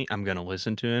something to me, I'm going to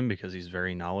listen to him because he's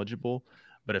very knowledgeable.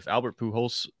 But if Albert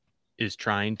Pujols is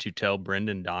trying to tell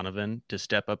Brendan Donovan to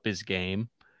step up his game,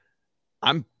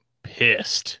 I'm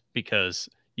pissed because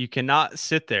you cannot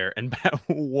sit there and bat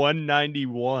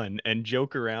 191 and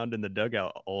joke around in the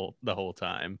dugout the whole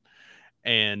time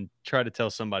and try to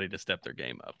tell somebody to step their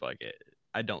game up.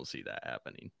 I don't see that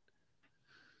happening.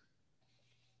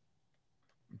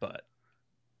 But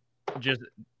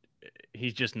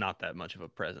he's just not that much of a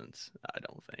presence, I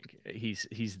don't think.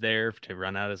 He's there to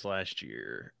run out his last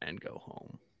year and go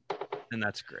home. And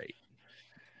that's great.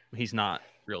 He's not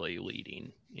really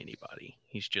leading anybody.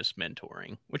 He's just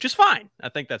mentoring, which is fine. I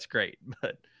think that's great,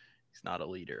 but he's not a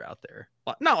leader out there.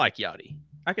 Not like Yachty.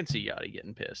 I can see Yachty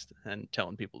getting pissed and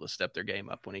telling people to step their game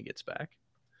up when he gets back.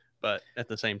 But at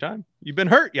the same time, you've been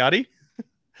hurt, Yachty.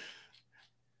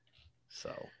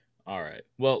 So, all right.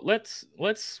 Well, let's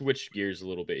switch gears a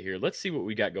little bit here. Let's see what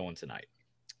we got going tonight.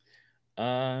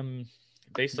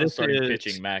 Based on starting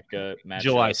pitching,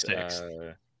 July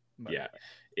 6th.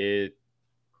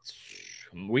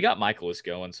 We got Michaelis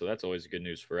going, so that's always good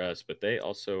news for us. But they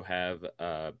also have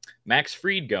Max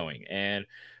Fried going, and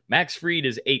Max Fried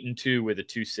is 8-2 with a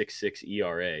 2.66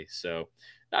 ERA. So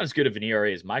not as good of an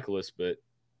ERA as Michaelis, but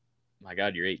my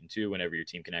God, you're 8-2 whenever your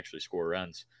team can actually score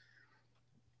runs.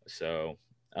 So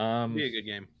be a good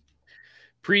game.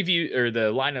 Preview or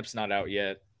the lineup's not out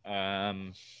yet. I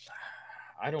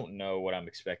don't know what I'm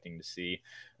expecting to see.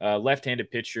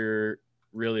 Left-handed pitcher.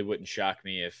 Really wouldn't shock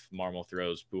me if Marmol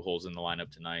throws Pujols in the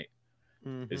lineup tonight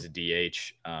as a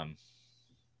DH. Kind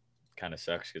of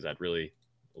sucks because I'd really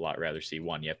a lot rather see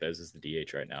Juan Yepes as the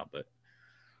DH right now. But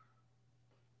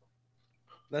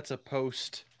that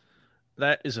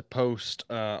is a post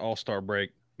All-Star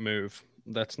break move.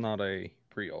 That's not a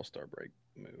pre-All-Star break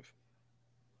move.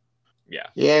 Yeah.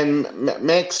 Yeah, and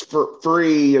Max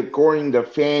Fried, according to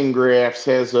Fangraphs,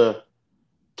 has a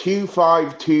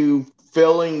 2.52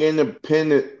 filling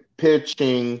independent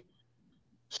pitching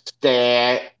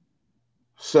stat.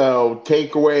 So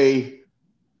take away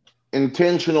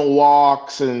intentional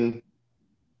walks and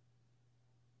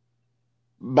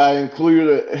by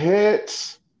included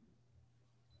hits,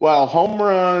 well, home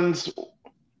runs,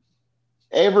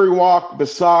 every walk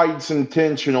besides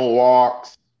intentional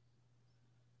walks,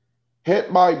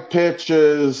 hit by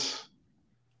pitches,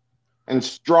 and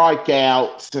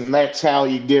strikeouts, and that's how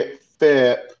you get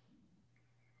fit.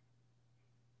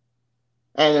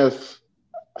 And a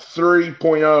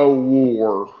 3.0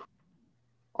 WAR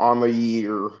on the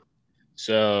year.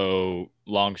 So,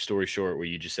 long story short, what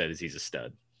you just said is he's a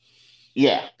stud.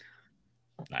 Yeah.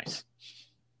 Nice.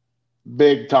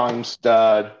 Big time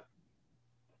stud.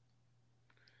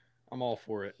 I'm all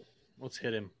for it. Let's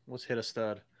hit him. Let's hit a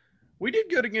stud. We did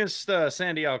good against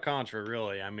Sandy Alcantara,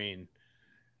 really. I mean,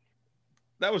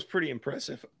 that was pretty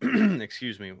impressive.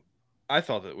 Excuse me. I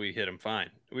thought that we hit him fine.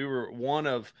 We were one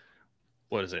of,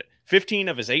 15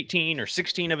 of his 18 or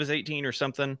 16 of his 18 or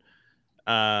something.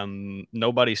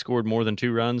 Nobody scored more than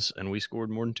 2 runs, and we scored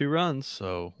more than 2 runs.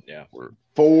 So, yeah. We're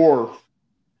 4.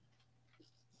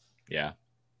 Yeah.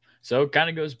 So it kind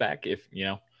of goes back if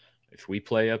we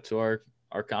play up to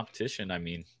our competition. I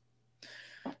mean,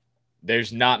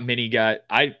 there's not many guys.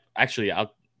 I'll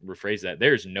rephrase that.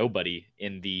 There's nobody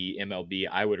in the MLB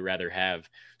I would rather have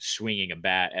swinging a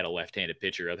bat at a left-handed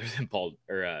pitcher other than Paul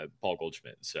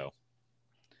Goldschmidt. So,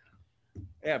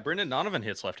 yeah, Brendan Donovan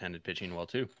hits left-handed pitching well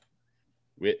too.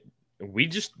 We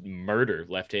just murder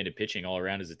left-handed pitching all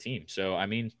around as a team. So, I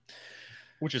mean,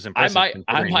 which is impressive.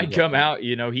 I might come out,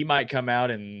 he might come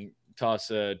out and toss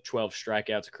 12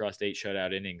 strikeouts across 8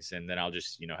 shutout innings, and then I'll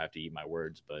just, have to eat my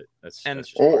words. But that's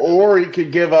just or he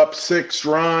could give up 6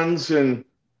 runs in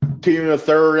 2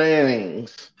 1/3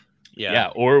 innings.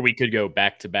 Yeah. Or we could go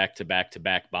back to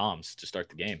back bombs to start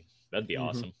the game. That'd be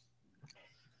awesome.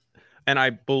 And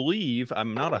I believe,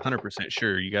 I'm not 100%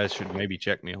 sure, you guys should maybe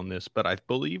check me on this, but I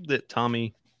believe that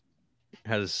Tommy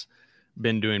has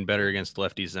been doing better against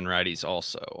lefties than righties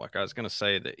also. Like I was going to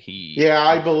say that he... Yeah,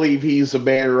 I believe he's a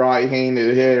better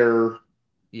right-handed hitter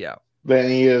than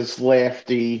he is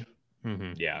lefty.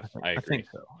 Mm-hmm. Yeah, I agree. I think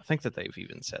so. I think that they've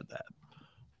even said that.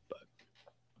 But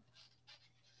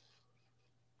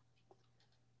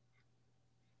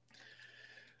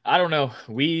I don't know.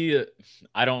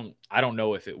 I don't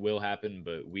know if it will happen,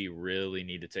 but we really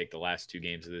need to take the last 2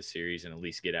 games of this series and at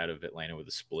least get out of Atlanta with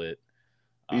a split.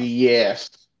 Yes.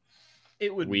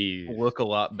 It would look a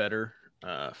lot better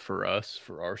for us,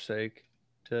 for our sake,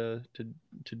 to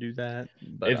do that.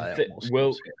 But I don't see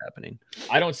it happening.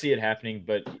 I don't see it happening,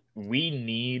 but we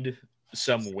need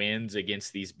some wins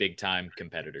against these big-time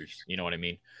competitors. You know what I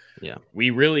mean? Yeah. We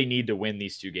really need to win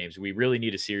these 2 games. We really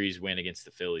need a series win against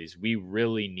the Phillies.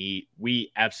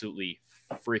 We absolutely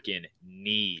freaking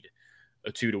need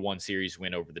a 2-1 series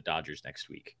win over the Dodgers next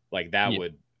week. Like that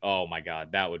would, oh my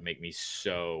God, that would make me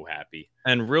so happy.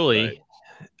 And really,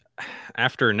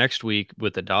 after next week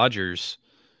with the Dodgers,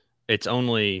 it's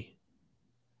only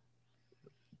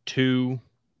 2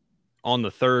 on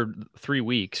the 3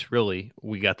 weeks. Really,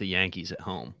 we got the Yankees at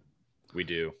home. We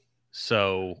do.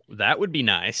 So that would be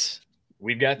nice.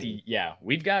 We've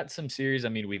got some series. I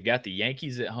mean, we've got the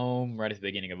Yankees at home right at the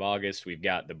beginning of August. We've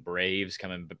got the Braves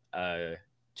coming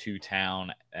to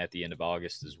town at the end of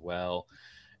August as well.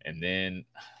 And then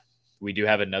we do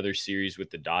have another series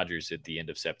with the Dodgers at the end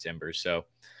of September. So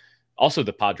also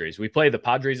the Padres. We play the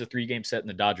Padres a 3-game set and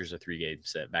the Dodgers a 3-game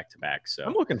set back to back. So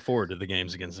I'm looking forward to the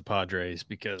games against the Padres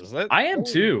because I am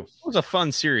too. It was a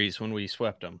fun series when we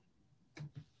swept them.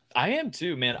 I am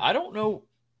too, man. I don't know.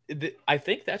 I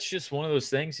think that's just one of those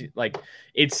things. Like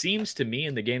it seems to me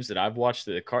in the games that I've watched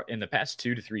in the past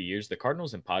 2 to 3 years, the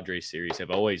Cardinals and Padres series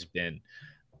have always been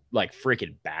like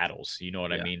freaking battles. You know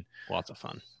what I mean? Lots of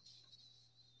fun.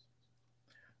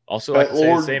 Also, but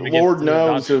Lord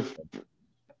knows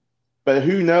but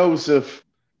who knows if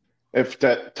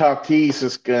that Tatis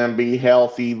is going to be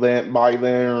healthy by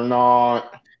then or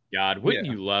not. God, wouldn't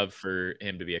you love for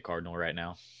him to be a Cardinal right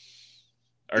now?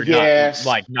 Or yes.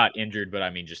 not injured, but I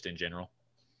mean just in general.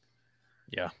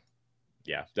 Yeah.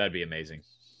 Yeah, that'd be amazing.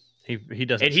 He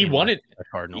doesn't. And he wanted a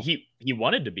Cardinal. He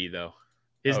wanted to be though.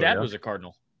 His dad was a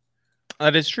Cardinal.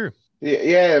 That is true.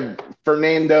 Yeah,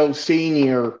 Fernando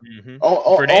Senior.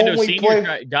 Mm-hmm. Fernando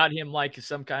Senior got him like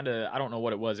some kind of, I don't know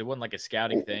what it was. It wasn't like a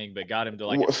scouting thing, but got him to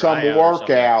like some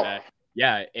workout. Like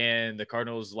yeah, and the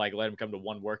Cardinals like let him come to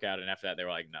one workout, and after that they were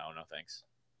like, no thanks.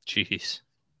 Jeez.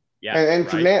 Yeah. And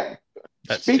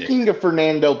speaking of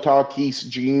Fernando Tatis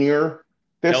Jr.,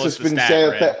 this has been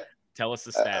said. Tell us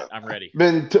the stat. I'm ready.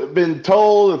 Been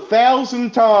told 1,000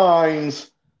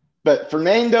 times, but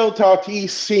Fernando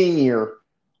Tatis Sr.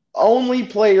 only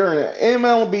player in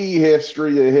MLB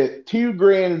history to hit 2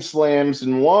 grand slams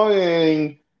in one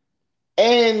inning,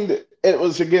 and it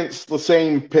was against the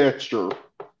same pitcher.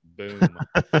 Boom.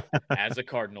 As a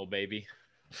Cardinal, baby.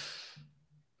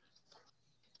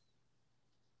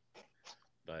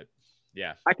 But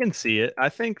yeah, I can see it. I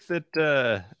think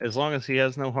that as long as he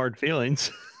has no hard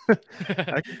feelings,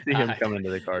 I can see him coming to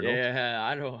the Cardinals. Yeah,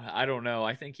 I don't know.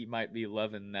 I think he might be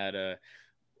loving that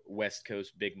West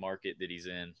Coast big market that he's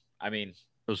in. I mean,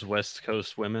 those West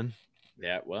Coast women.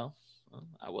 Yeah, well,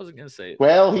 I wasn't gonna say it.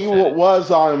 Well, he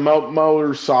was on a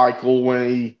motorcycle when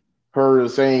he hurt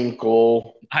his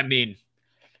ankle. I mean,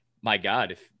 my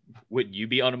God, wouldn't you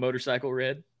be on a motorcycle,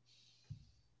 Red?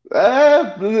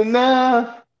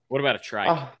 Nah. What about a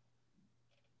trike?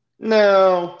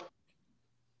 No.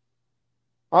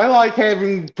 I like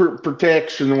having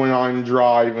protection when I'm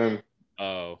driving.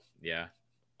 Oh, yeah.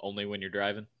 Only when you're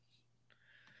driving?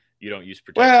 You don't use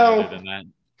protection other than that?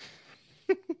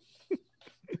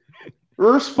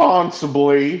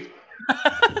 Responsibly.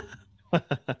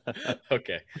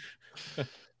 Okay.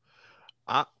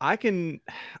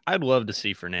 I'd love to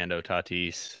see Fernando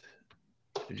Tatis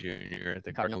Jr. at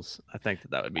the Cardinals. I think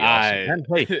that would be awesome.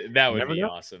 Hey, that would be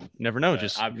awesome. Never know.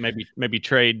 Just maybe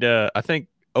trade. I think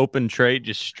open trade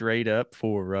just straight up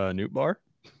for Newt Bar.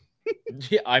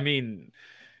 Yeah, I mean,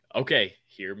 okay,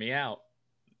 hear me out.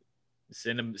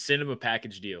 Send him a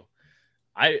package deal.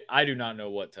 I do not know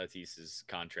what Tatis's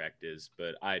contract is,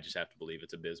 but I just have to believe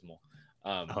it's abysmal.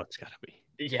 It's got to be.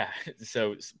 Yeah,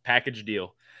 so package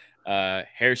deal.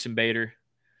 Harrison Bader,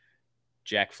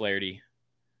 Jack Flaherty,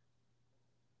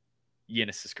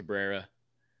 Yenesis Cabrera,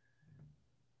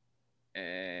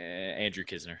 and Andrew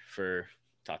Kisner for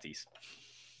Tatis.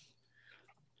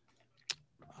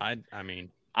 I mean,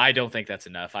 I don't think that's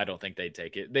enough. I don't think they'd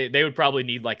take it. They would probably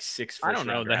need like 6 first. I don't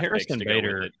know. The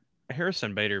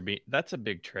Harrison Bader that's a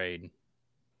big trade.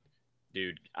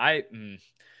 Dude,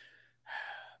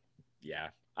 yeah.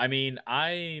 I mean,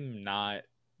 I'm not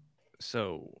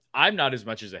as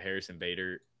much as a Harrison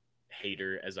Bader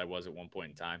hater as I was at one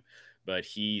point in time, but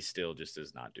he still just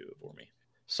does not do it for me.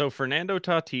 So Fernando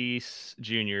Tatis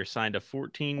Jr. signed a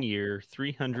 14-year,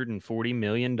 $340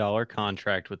 million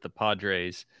contract with the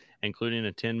Padres, including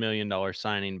a $10 million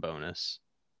signing bonus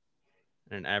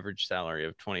and an average salary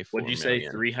of $24 What did you say?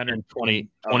 320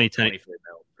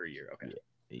 per year. Okay.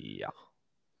 Yeah.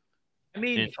 I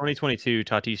mean, in 2022,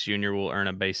 Tatis Jr. will earn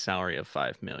a base salary of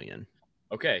 $5 million.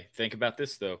 Okay, think about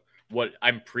this though.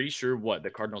 I'm pretty sure the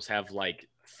Cardinals have like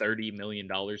 $30 million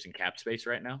in cap space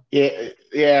right now.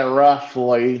 Yeah,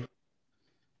 roughly.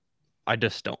 I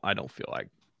don't feel like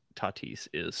Tatis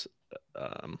is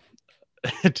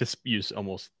just use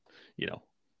almost,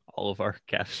 all of our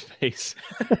cap space.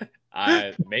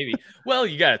 Maybe. Well,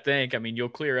 you got to think. I mean, you'll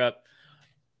clear up.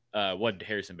 What did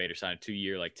Harrison Bader sign? A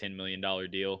 2-year, like $10 million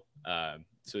deal.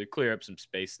 So you clear up some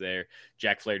space there.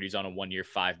 Jack Flaherty's on a 1-year,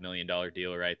 $5 million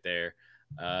deal right there.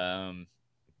 We're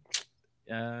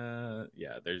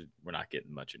not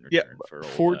getting much in return for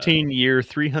 14-year,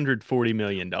 $340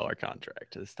 million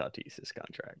contract is Tatis's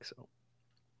contract. So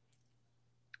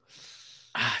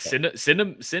send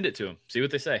it to him. See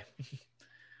what they say.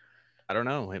 I don't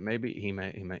know. It may be he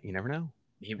may you never know.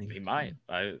 He might.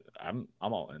 I'm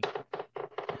all in.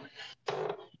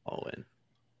 All in.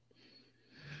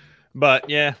 But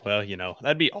yeah, well,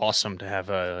 that'd be awesome to have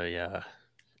a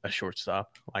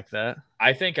shortstop like that.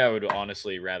 I think I would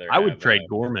honestly rather. I would trade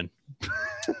Gorman.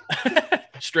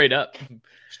 Straight up.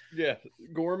 Yeah,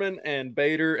 Gorman and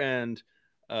Bader and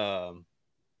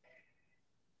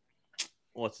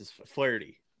what's his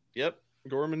Flaherty. Yep,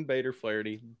 Gorman, Bader,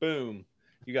 Flaherty. Boom.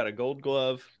 You got a Gold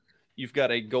Glove. You've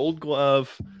got a Gold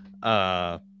Glove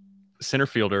center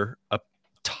fielder, a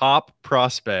top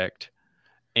prospect,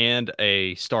 and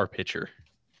a star pitcher.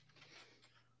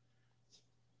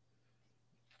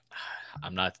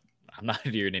 I'm not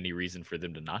hearing any reason for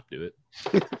them to not do it.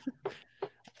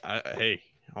 Hey,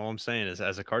 all I'm saying is,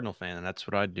 as a Cardinal fan, that's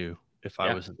what I'd do if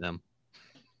I was them.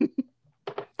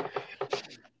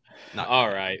 All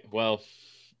right. Well,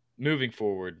 moving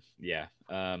forward,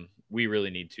 we really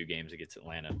need 2 games against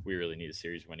Atlanta. We really need a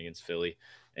series win against Philly,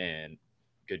 and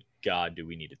good God, do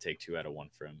we need to take 2 out of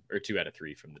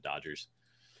 3 from the Dodgers?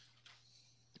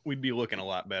 We'd be looking a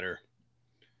lot better.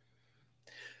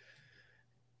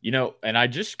 And I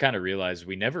just kind of realized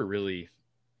we never really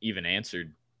even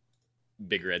answered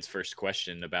Big Red's first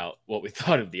question about what we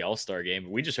thought of the All-Star game.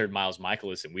 We just heard Miles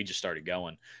Michaelis and we just started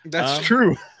going. That's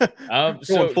true.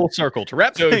 So full circle to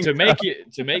wrap. So to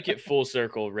make it full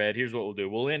circle, Red, here's what we'll do.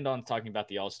 We'll end on talking about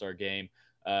the All-Star game.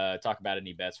 Talk about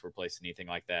any bets we're placing, anything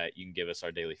like that. You can give us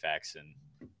our daily facts and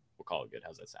we'll call call it good.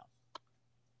 How's that sound?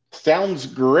 Sounds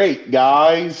great,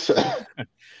 guys.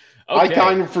 I Okay.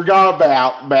 kind of forgot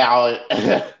about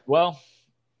it. Well,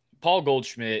 Paul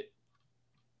Goldschmidt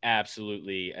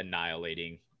absolutely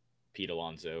annihilating Pete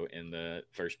Alonso in the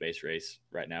first base race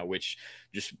right now, which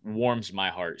just warms my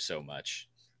heart so much.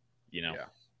 Yeah.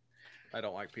 I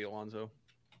don't like Pete Alonso.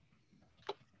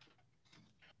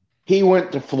 He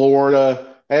went to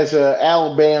Florida. As an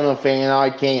Alabama fan, I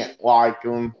can't like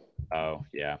him. Oh,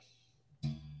 yeah.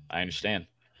 I understand.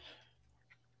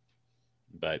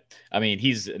 But I mean,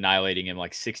 he's annihilating him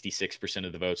like 66%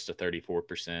 of the votes to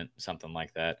 34%, something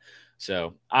like that.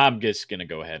 So I'm just going to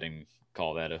go ahead and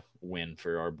call that a win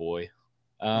for our boy.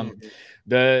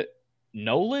 The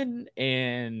Nolan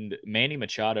and Manny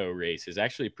Machado race is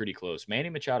actually pretty close. Manny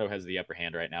Machado has the upper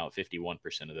hand right now at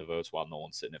 51% of the votes, while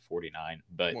Nolan's sitting at 49.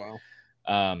 But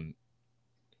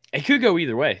it could go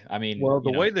either way. I mean, well,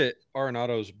 the way that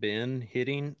Arenado's been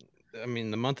hitting, I mean,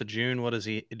 the month of June,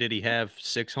 did he have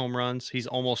 6 home runs? He's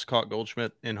almost caught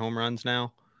Goldschmidt in home runs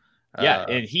now. Yeah,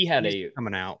 and he had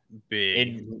coming out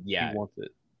big. And, he wants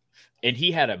it. And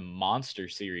he had a monster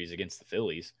series against the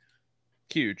Phillies.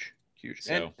 Huge.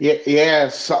 So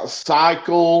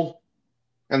cycle,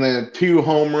 and then a 2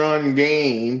 home run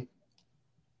game.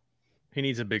 He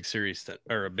needs a big series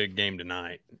or a big game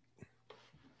tonight.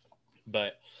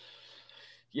 But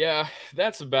yeah,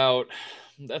 that's about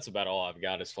all I've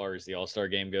got as far as the All-Star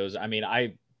game goes. I mean,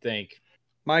 I think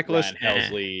Michaelis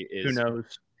Helsley is. Who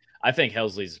knows? I think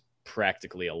Helsley's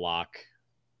practically a lock.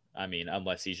 I mean,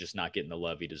 unless he's just not getting the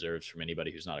love he deserves from anybody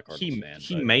who's not a Cardinals fan.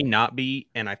 He may not be,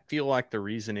 and I feel like the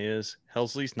reason is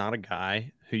Helsley's not a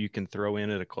guy who you can throw in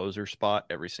at a closer spot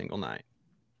every single night.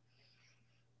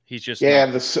 He's just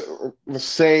the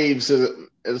saves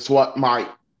is what might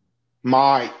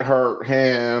hurt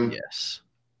him. Yes,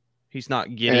 he's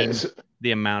not getting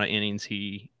the amount of innings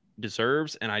he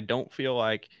deserves, and I feel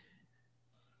like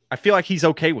he's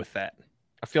okay with that.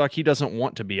 I feel like he doesn't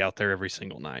want to be out there every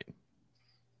single night.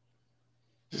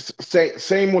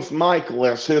 Same with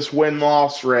Michaelis, his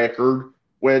win-loss record,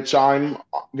 which I'm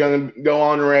going to go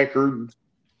on record.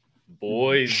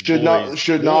 Should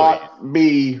not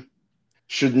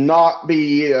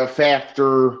be a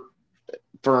factor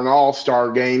for an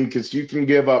All-Star game, because you can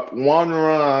give up 1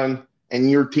 run and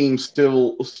your team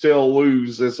still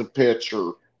lose as a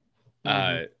pitcher.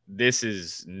 This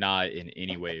is not in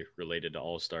any way related to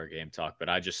All-Star game talk, but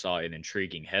I just saw an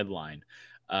intriguing headline.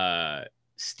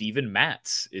 Steven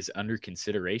Matz is under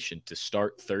consideration to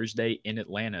start Thursday in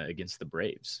Atlanta against the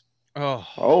Braves.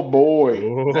 Oh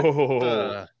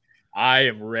boy. I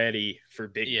am ready for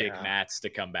Big Matz to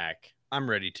come back. I'm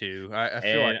ready too. I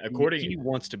feel like he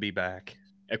wants to be back.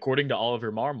 According to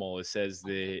Oliver Marmol, it says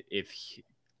that if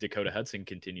Dakota Hudson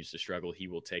continues to struggle, he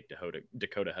will take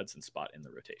Dakota Hudson's spot in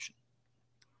the rotation.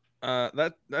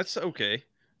 That's okay.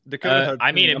 Dakota Hudson,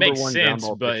 I mean, it makes sense,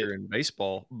 but in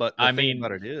baseball. But the thing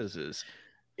about it is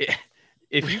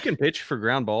if you can pitch for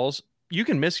ground balls, you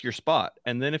can miss your spot,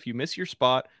 and then if you miss your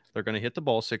spot, they're going to hit the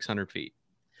ball 600 feet.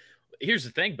 Here's the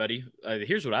thing, buddy.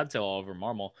 Here's what I'd tell Oliver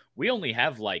Marmol: we only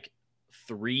have like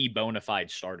 3 bona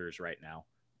fide starters right now,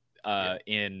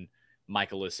 in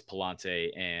Michaelis,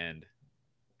 Palante, and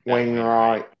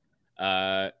Wainwright.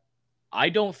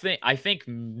 I think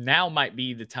now might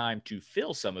be the time to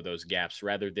fill some of those gaps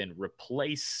rather than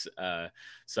replace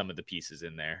some of the pieces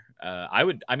in there.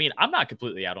 I'm not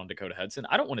completely out on Dakota Hudson.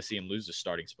 I don't want to see him lose a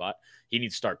starting spot. He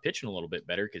needs to start pitching a little bit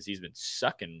better because he's been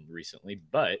sucking recently,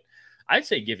 but I'd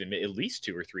say give him at least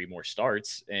 2 or 3 more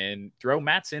starts and throw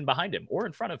Matz in behind him or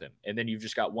in front of him. And then you've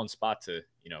just got one spot to,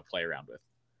 play around with.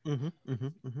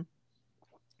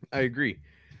 I agree.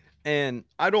 And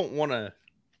I don't want to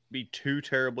be too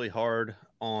terribly hard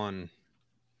on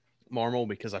Marmol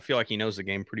because I feel like he knows the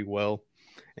game pretty well.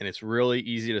 And it's really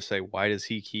easy to say, why does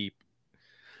he keep...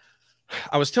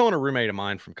 I was telling a roommate of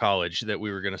mine from college that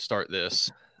we were going to start this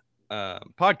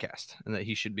podcast and that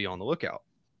he should be on the lookout.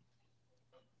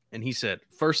 And he said,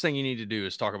 first thing you need to do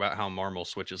is talk about how Marmol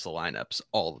switches the lineups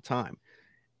all the time.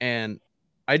 And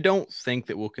I don't think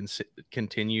that we'll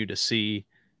continue to see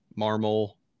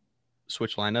Marmol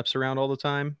switch lineups around all the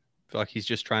time. I feel like he's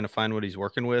just trying to find what he's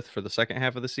working with for the second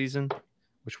half of the season,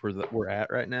 which we're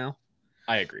at right now.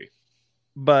 I agree.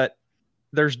 But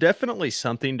there's definitely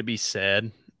something to be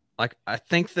said. Like, I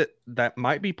think that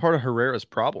might be part of Herrera's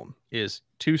problem is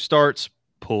 2 starts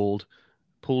pulled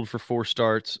for 4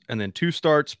 starts, and then 2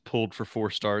 starts pulled for 4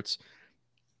 starts.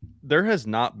 There has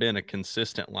not been a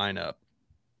consistent lineup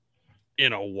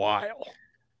in a while.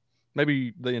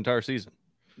 Maybe the entire season.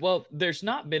 Well, there's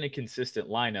not been a consistent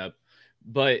lineup,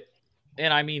 but,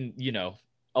 and I mean,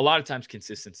 a lot of times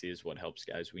consistency is what helps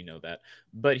guys. We know that.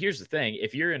 But here's the thing.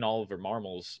 If you're in Oliver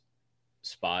Marmel's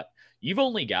spot, you've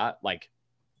only got like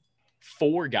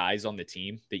 4 guys on the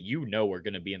team that you know are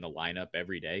going to be in the lineup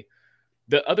every day.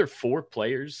 The other 4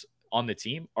 players on the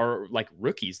team are like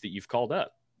rookies that you've called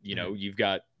up. You know, you've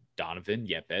got Donovan,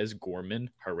 Yepes, Gorman,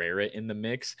 Herrera in the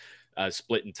mix,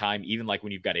 splitting time. Even like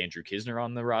when you've got Andrew Kisner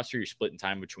on the roster, you're splitting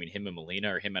time between him and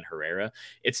Molina or him and Herrera.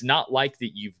 It's not like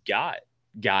that you've got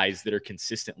guys that are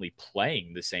consistently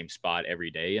playing the same spot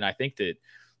every day. And I think that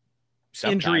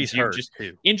sometimes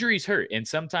injuries hurt. And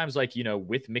sometimes, like, you know,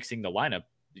 with mixing the lineup,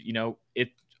 you know, it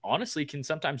honestly can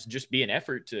sometimes just be an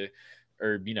effort to,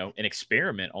 or, you know, an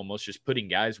experiment, almost just putting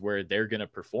guys where they're going to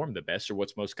perform the best or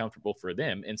what's most comfortable for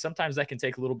them. And sometimes that can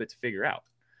take a little bit to figure out.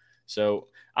 So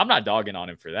I'm not dogging on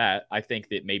him for that. I think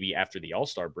that maybe after the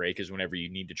All-Star break is whenever you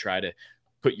need to try to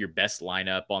put your best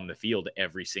lineup on the field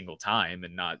every single time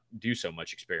and not do so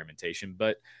much experimentation.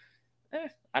 But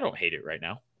I don't hate it right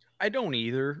now. I don't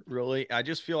either, really. I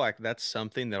just feel like that's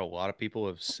something that a lot of people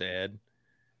have said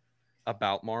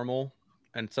about Marmol,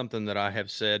 and something that I have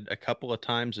said a couple of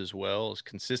times as well, is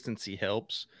consistency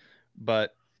helps.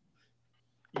 But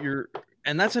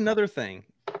and that's another thing.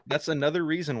 That's another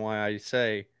reason why I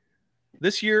say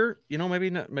this year, you know, maybe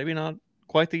not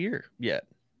quite the year yet.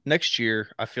 Next year,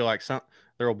 I feel like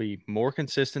there will be more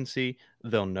consistency.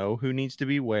 They'll know who needs to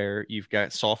be where. You've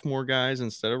got sophomore guys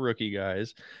instead of rookie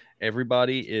guys.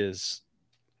 Everybody is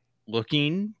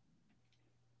looking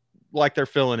like they're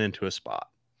filling into a spot.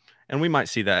 And we might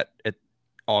see that at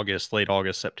August, late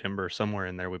August, September, somewhere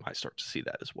in there, we might start to see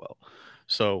that as well.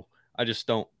 So I just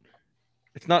don't,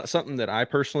 it's not something that I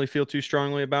personally feel too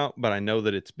strongly about, but I know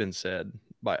that it's been said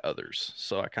by others.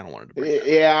 So I kind of wanted to bring that up.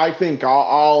 Yeah, I think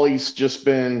Ollie's just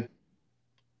been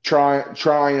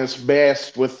trying his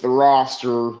best with the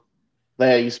roster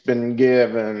that he's been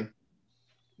given.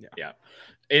 Yeah.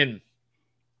 And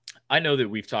I know that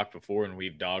we've talked before and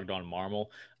we've dogged on Marmol.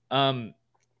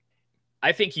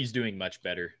 I think he's doing much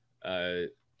better.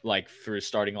 Like for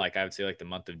starting, like I would say like the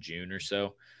month of June or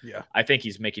so. Yeah. I think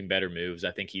he's making better moves.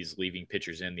 I think he's leaving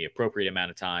pitchers in the appropriate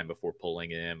amount of time before pulling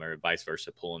them, or vice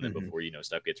versa, pulling them before, you know,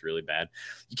 stuff gets really bad.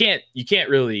 You can't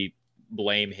really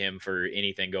blame him for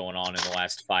anything going on in the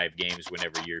last 5 games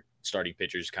whenever your starting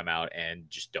pitchers come out and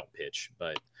just don't pitch.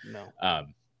 But no,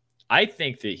 I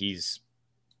think that he's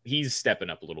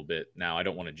stepping up a little bit now. I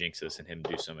don't want to jinx this and him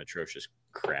do some atrocious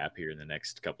crap here in the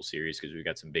next couple series because we've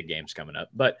got some big games coming up,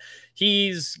 but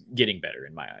he's getting better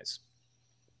in my eyes.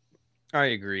 I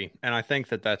agree. And I think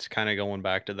that that's kind of going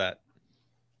back to that,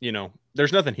 you know,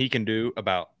 there's nothing he can do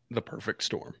about the perfect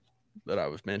storm that I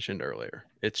was mentioned earlier.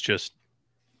 It's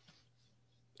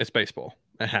baseball.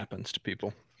 It happens to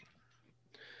people.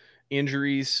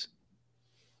 Injuries,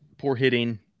 poor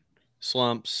hitting,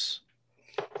 slumps,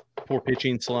 poor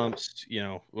pitching slumps, you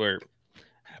know, where it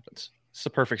happens. It's the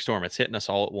perfect storm. It's hitting us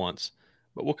all at once,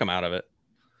 but we'll come out of it.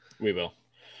 We will.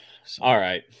 So, all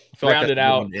right. Round it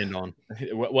out. End on.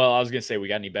 Well, I was going to say, we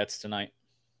got any bets tonight?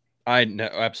 No,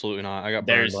 absolutely not. I got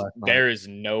burned last night. There is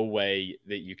no way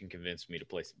that you can convince me to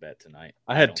place a bet tonight.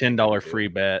 I had $10 free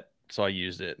bet, so I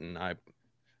used it, and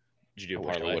Did you do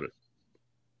a parlay?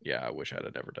 Yeah, I wish I'd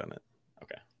have never done it.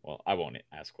 Okay. Well, I won't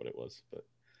ask what it was, but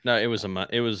no, it was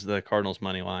the Cardinals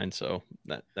money line, so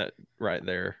that right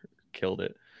there killed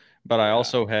it. But I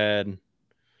also had,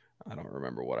 I don't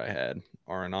remember what I had.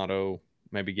 Arenado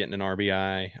maybe getting an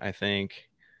RBI, I think,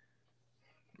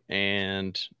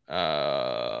 and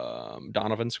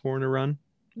Donovan scoring a run.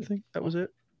 I think that was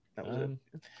it. That was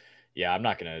it. Yeah, I'm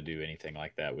not going to do anything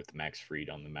like that with Max Fried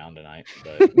on the mound tonight.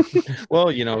 But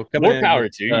well, you know, more power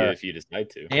to you if you decide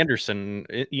to.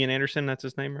 Ian Anderson, that's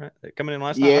his name, right? Coming in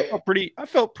last night. I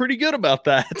felt pretty good about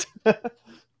that.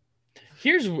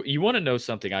 You want to know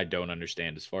something I don't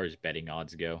understand as far as betting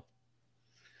odds go.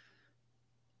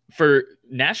 For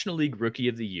National League Rookie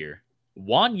of the Year,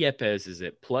 Juan Yepes is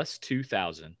at plus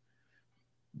 2,000.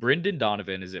 Brendan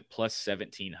Donovan is at plus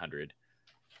 1,700.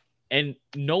 And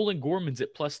Nolan Gorman's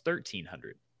at plus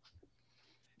 1,300.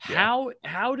 Yeah.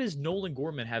 How does Nolan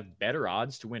Gorman have better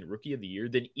odds to win Rookie of the Year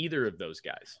than either of those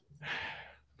guys?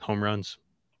 Home runs.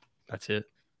 That's it.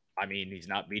 I mean, he's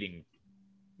not beating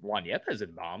Juan Yepes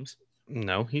in bombs.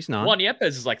 No, he's not. Juan Yepes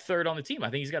is like 3rd on the team. I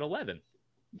think he's got 11.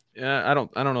 Yeah, I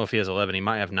don't know if he has 11. He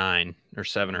might have 9 or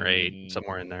 7 or 8,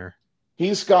 somewhere in there.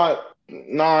 He's got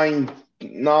 9,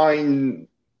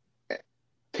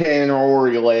 10, or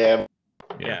 11.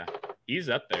 Yeah, he's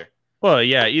up there. Well,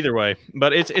 yeah, either way.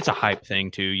 But it's a hype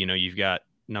thing, too. You know, you've got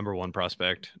number 1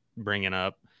 prospect bringing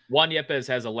up. Juan Yepes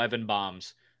has 11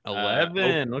 bombs.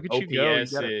 11. Look at you go.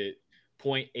 OPS at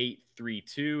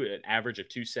 .832, an average of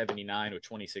 279 with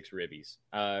 26 ribbies.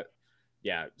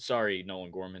 Yeah, sorry,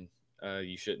 Nolan Gorman.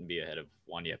 You shouldn't be ahead of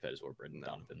Juan Yepes or Brendan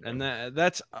Donovan. And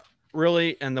that's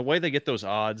really, and the way they get those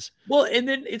odds. Well, and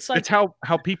then it's like it's how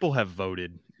people have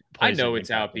voted. I know it's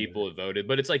how people have voted,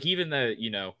 but it's like even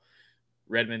the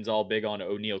Redmond's all big on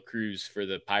O'Neal Cruz for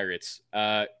the Pirates.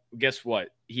 Guess what?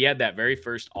 He had that very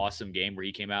first awesome game where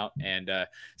he came out, and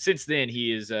since then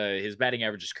he is his batting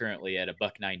average is currently at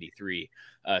 $193,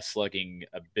 slugging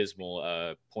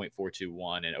abysmal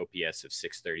 .421 and OPS of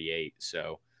 638.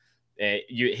 So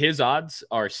his odds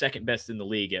are second best in the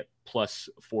league at plus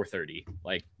 430.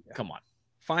 Like, come on,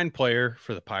 fine player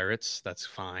for the Pirates. That's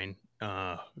fine,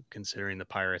 considering the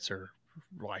Pirates are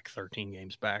like 13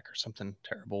 games back or something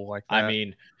terrible like that. I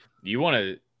mean,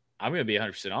 I'm going to be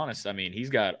 100% honest. I mean, he's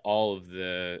got all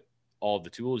the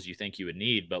tools you think you would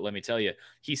need, but let me tell you,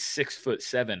 he's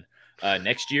 6'7".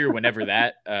 Next year, whenever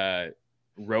that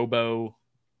robo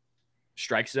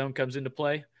strike zone comes into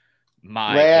play,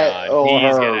 my God,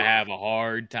 he's going to have a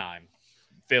hard time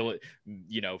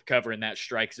covering that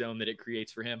strike zone that it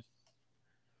creates for him.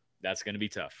 That's going to be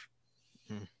tough.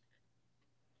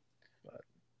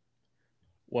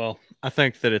 Well, I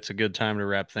think that it's a good time to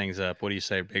wrap things up. What do you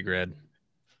say, Big Red?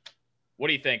 What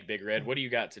do you think, Big Red? What do you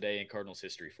got today in Cardinals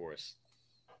history for us?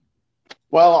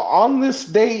 Well, on this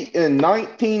date in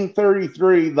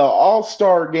 1933, the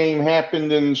All-Star game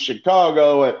happened in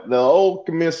Chicago at the old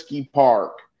Comiskey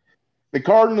Park. The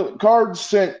Cards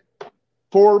sent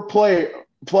 4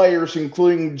 players,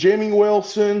 including Jimmy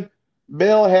Wilson,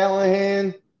 Bill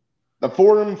Hallahan, the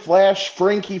Fordham Flash,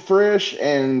 Frankie Frisch,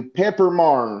 and Pepper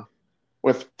Martin,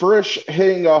 with Frisch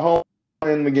hitting a home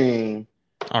run in the game.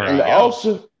 All right.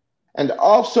 And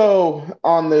also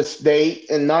on this date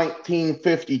in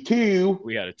 1952,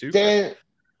 we got a two. Stan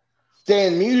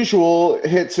Musial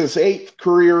hits his 8th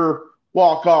career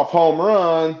walk-off home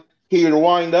run. He would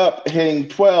wind up hitting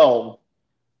 12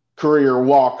 career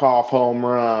walk-off home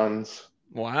runs.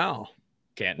 Wow.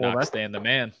 Can't knock Stan the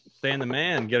Man. Stan the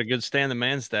Man. Get a good Stan the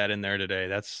Man stat in there today.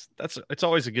 It's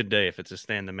always a good day if it's a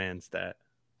Stan the Man stat.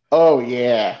 Oh,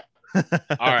 yeah.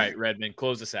 All right, Redmond,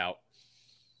 close us out.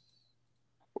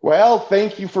 Well,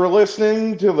 thank you for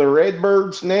listening to the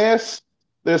Redbird's Nest.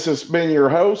 This has been your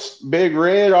host, Big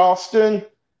Red Austin,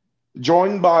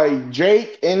 joined by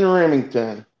Jake and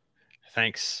Remington.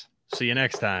 Thanks. See you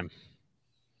next time.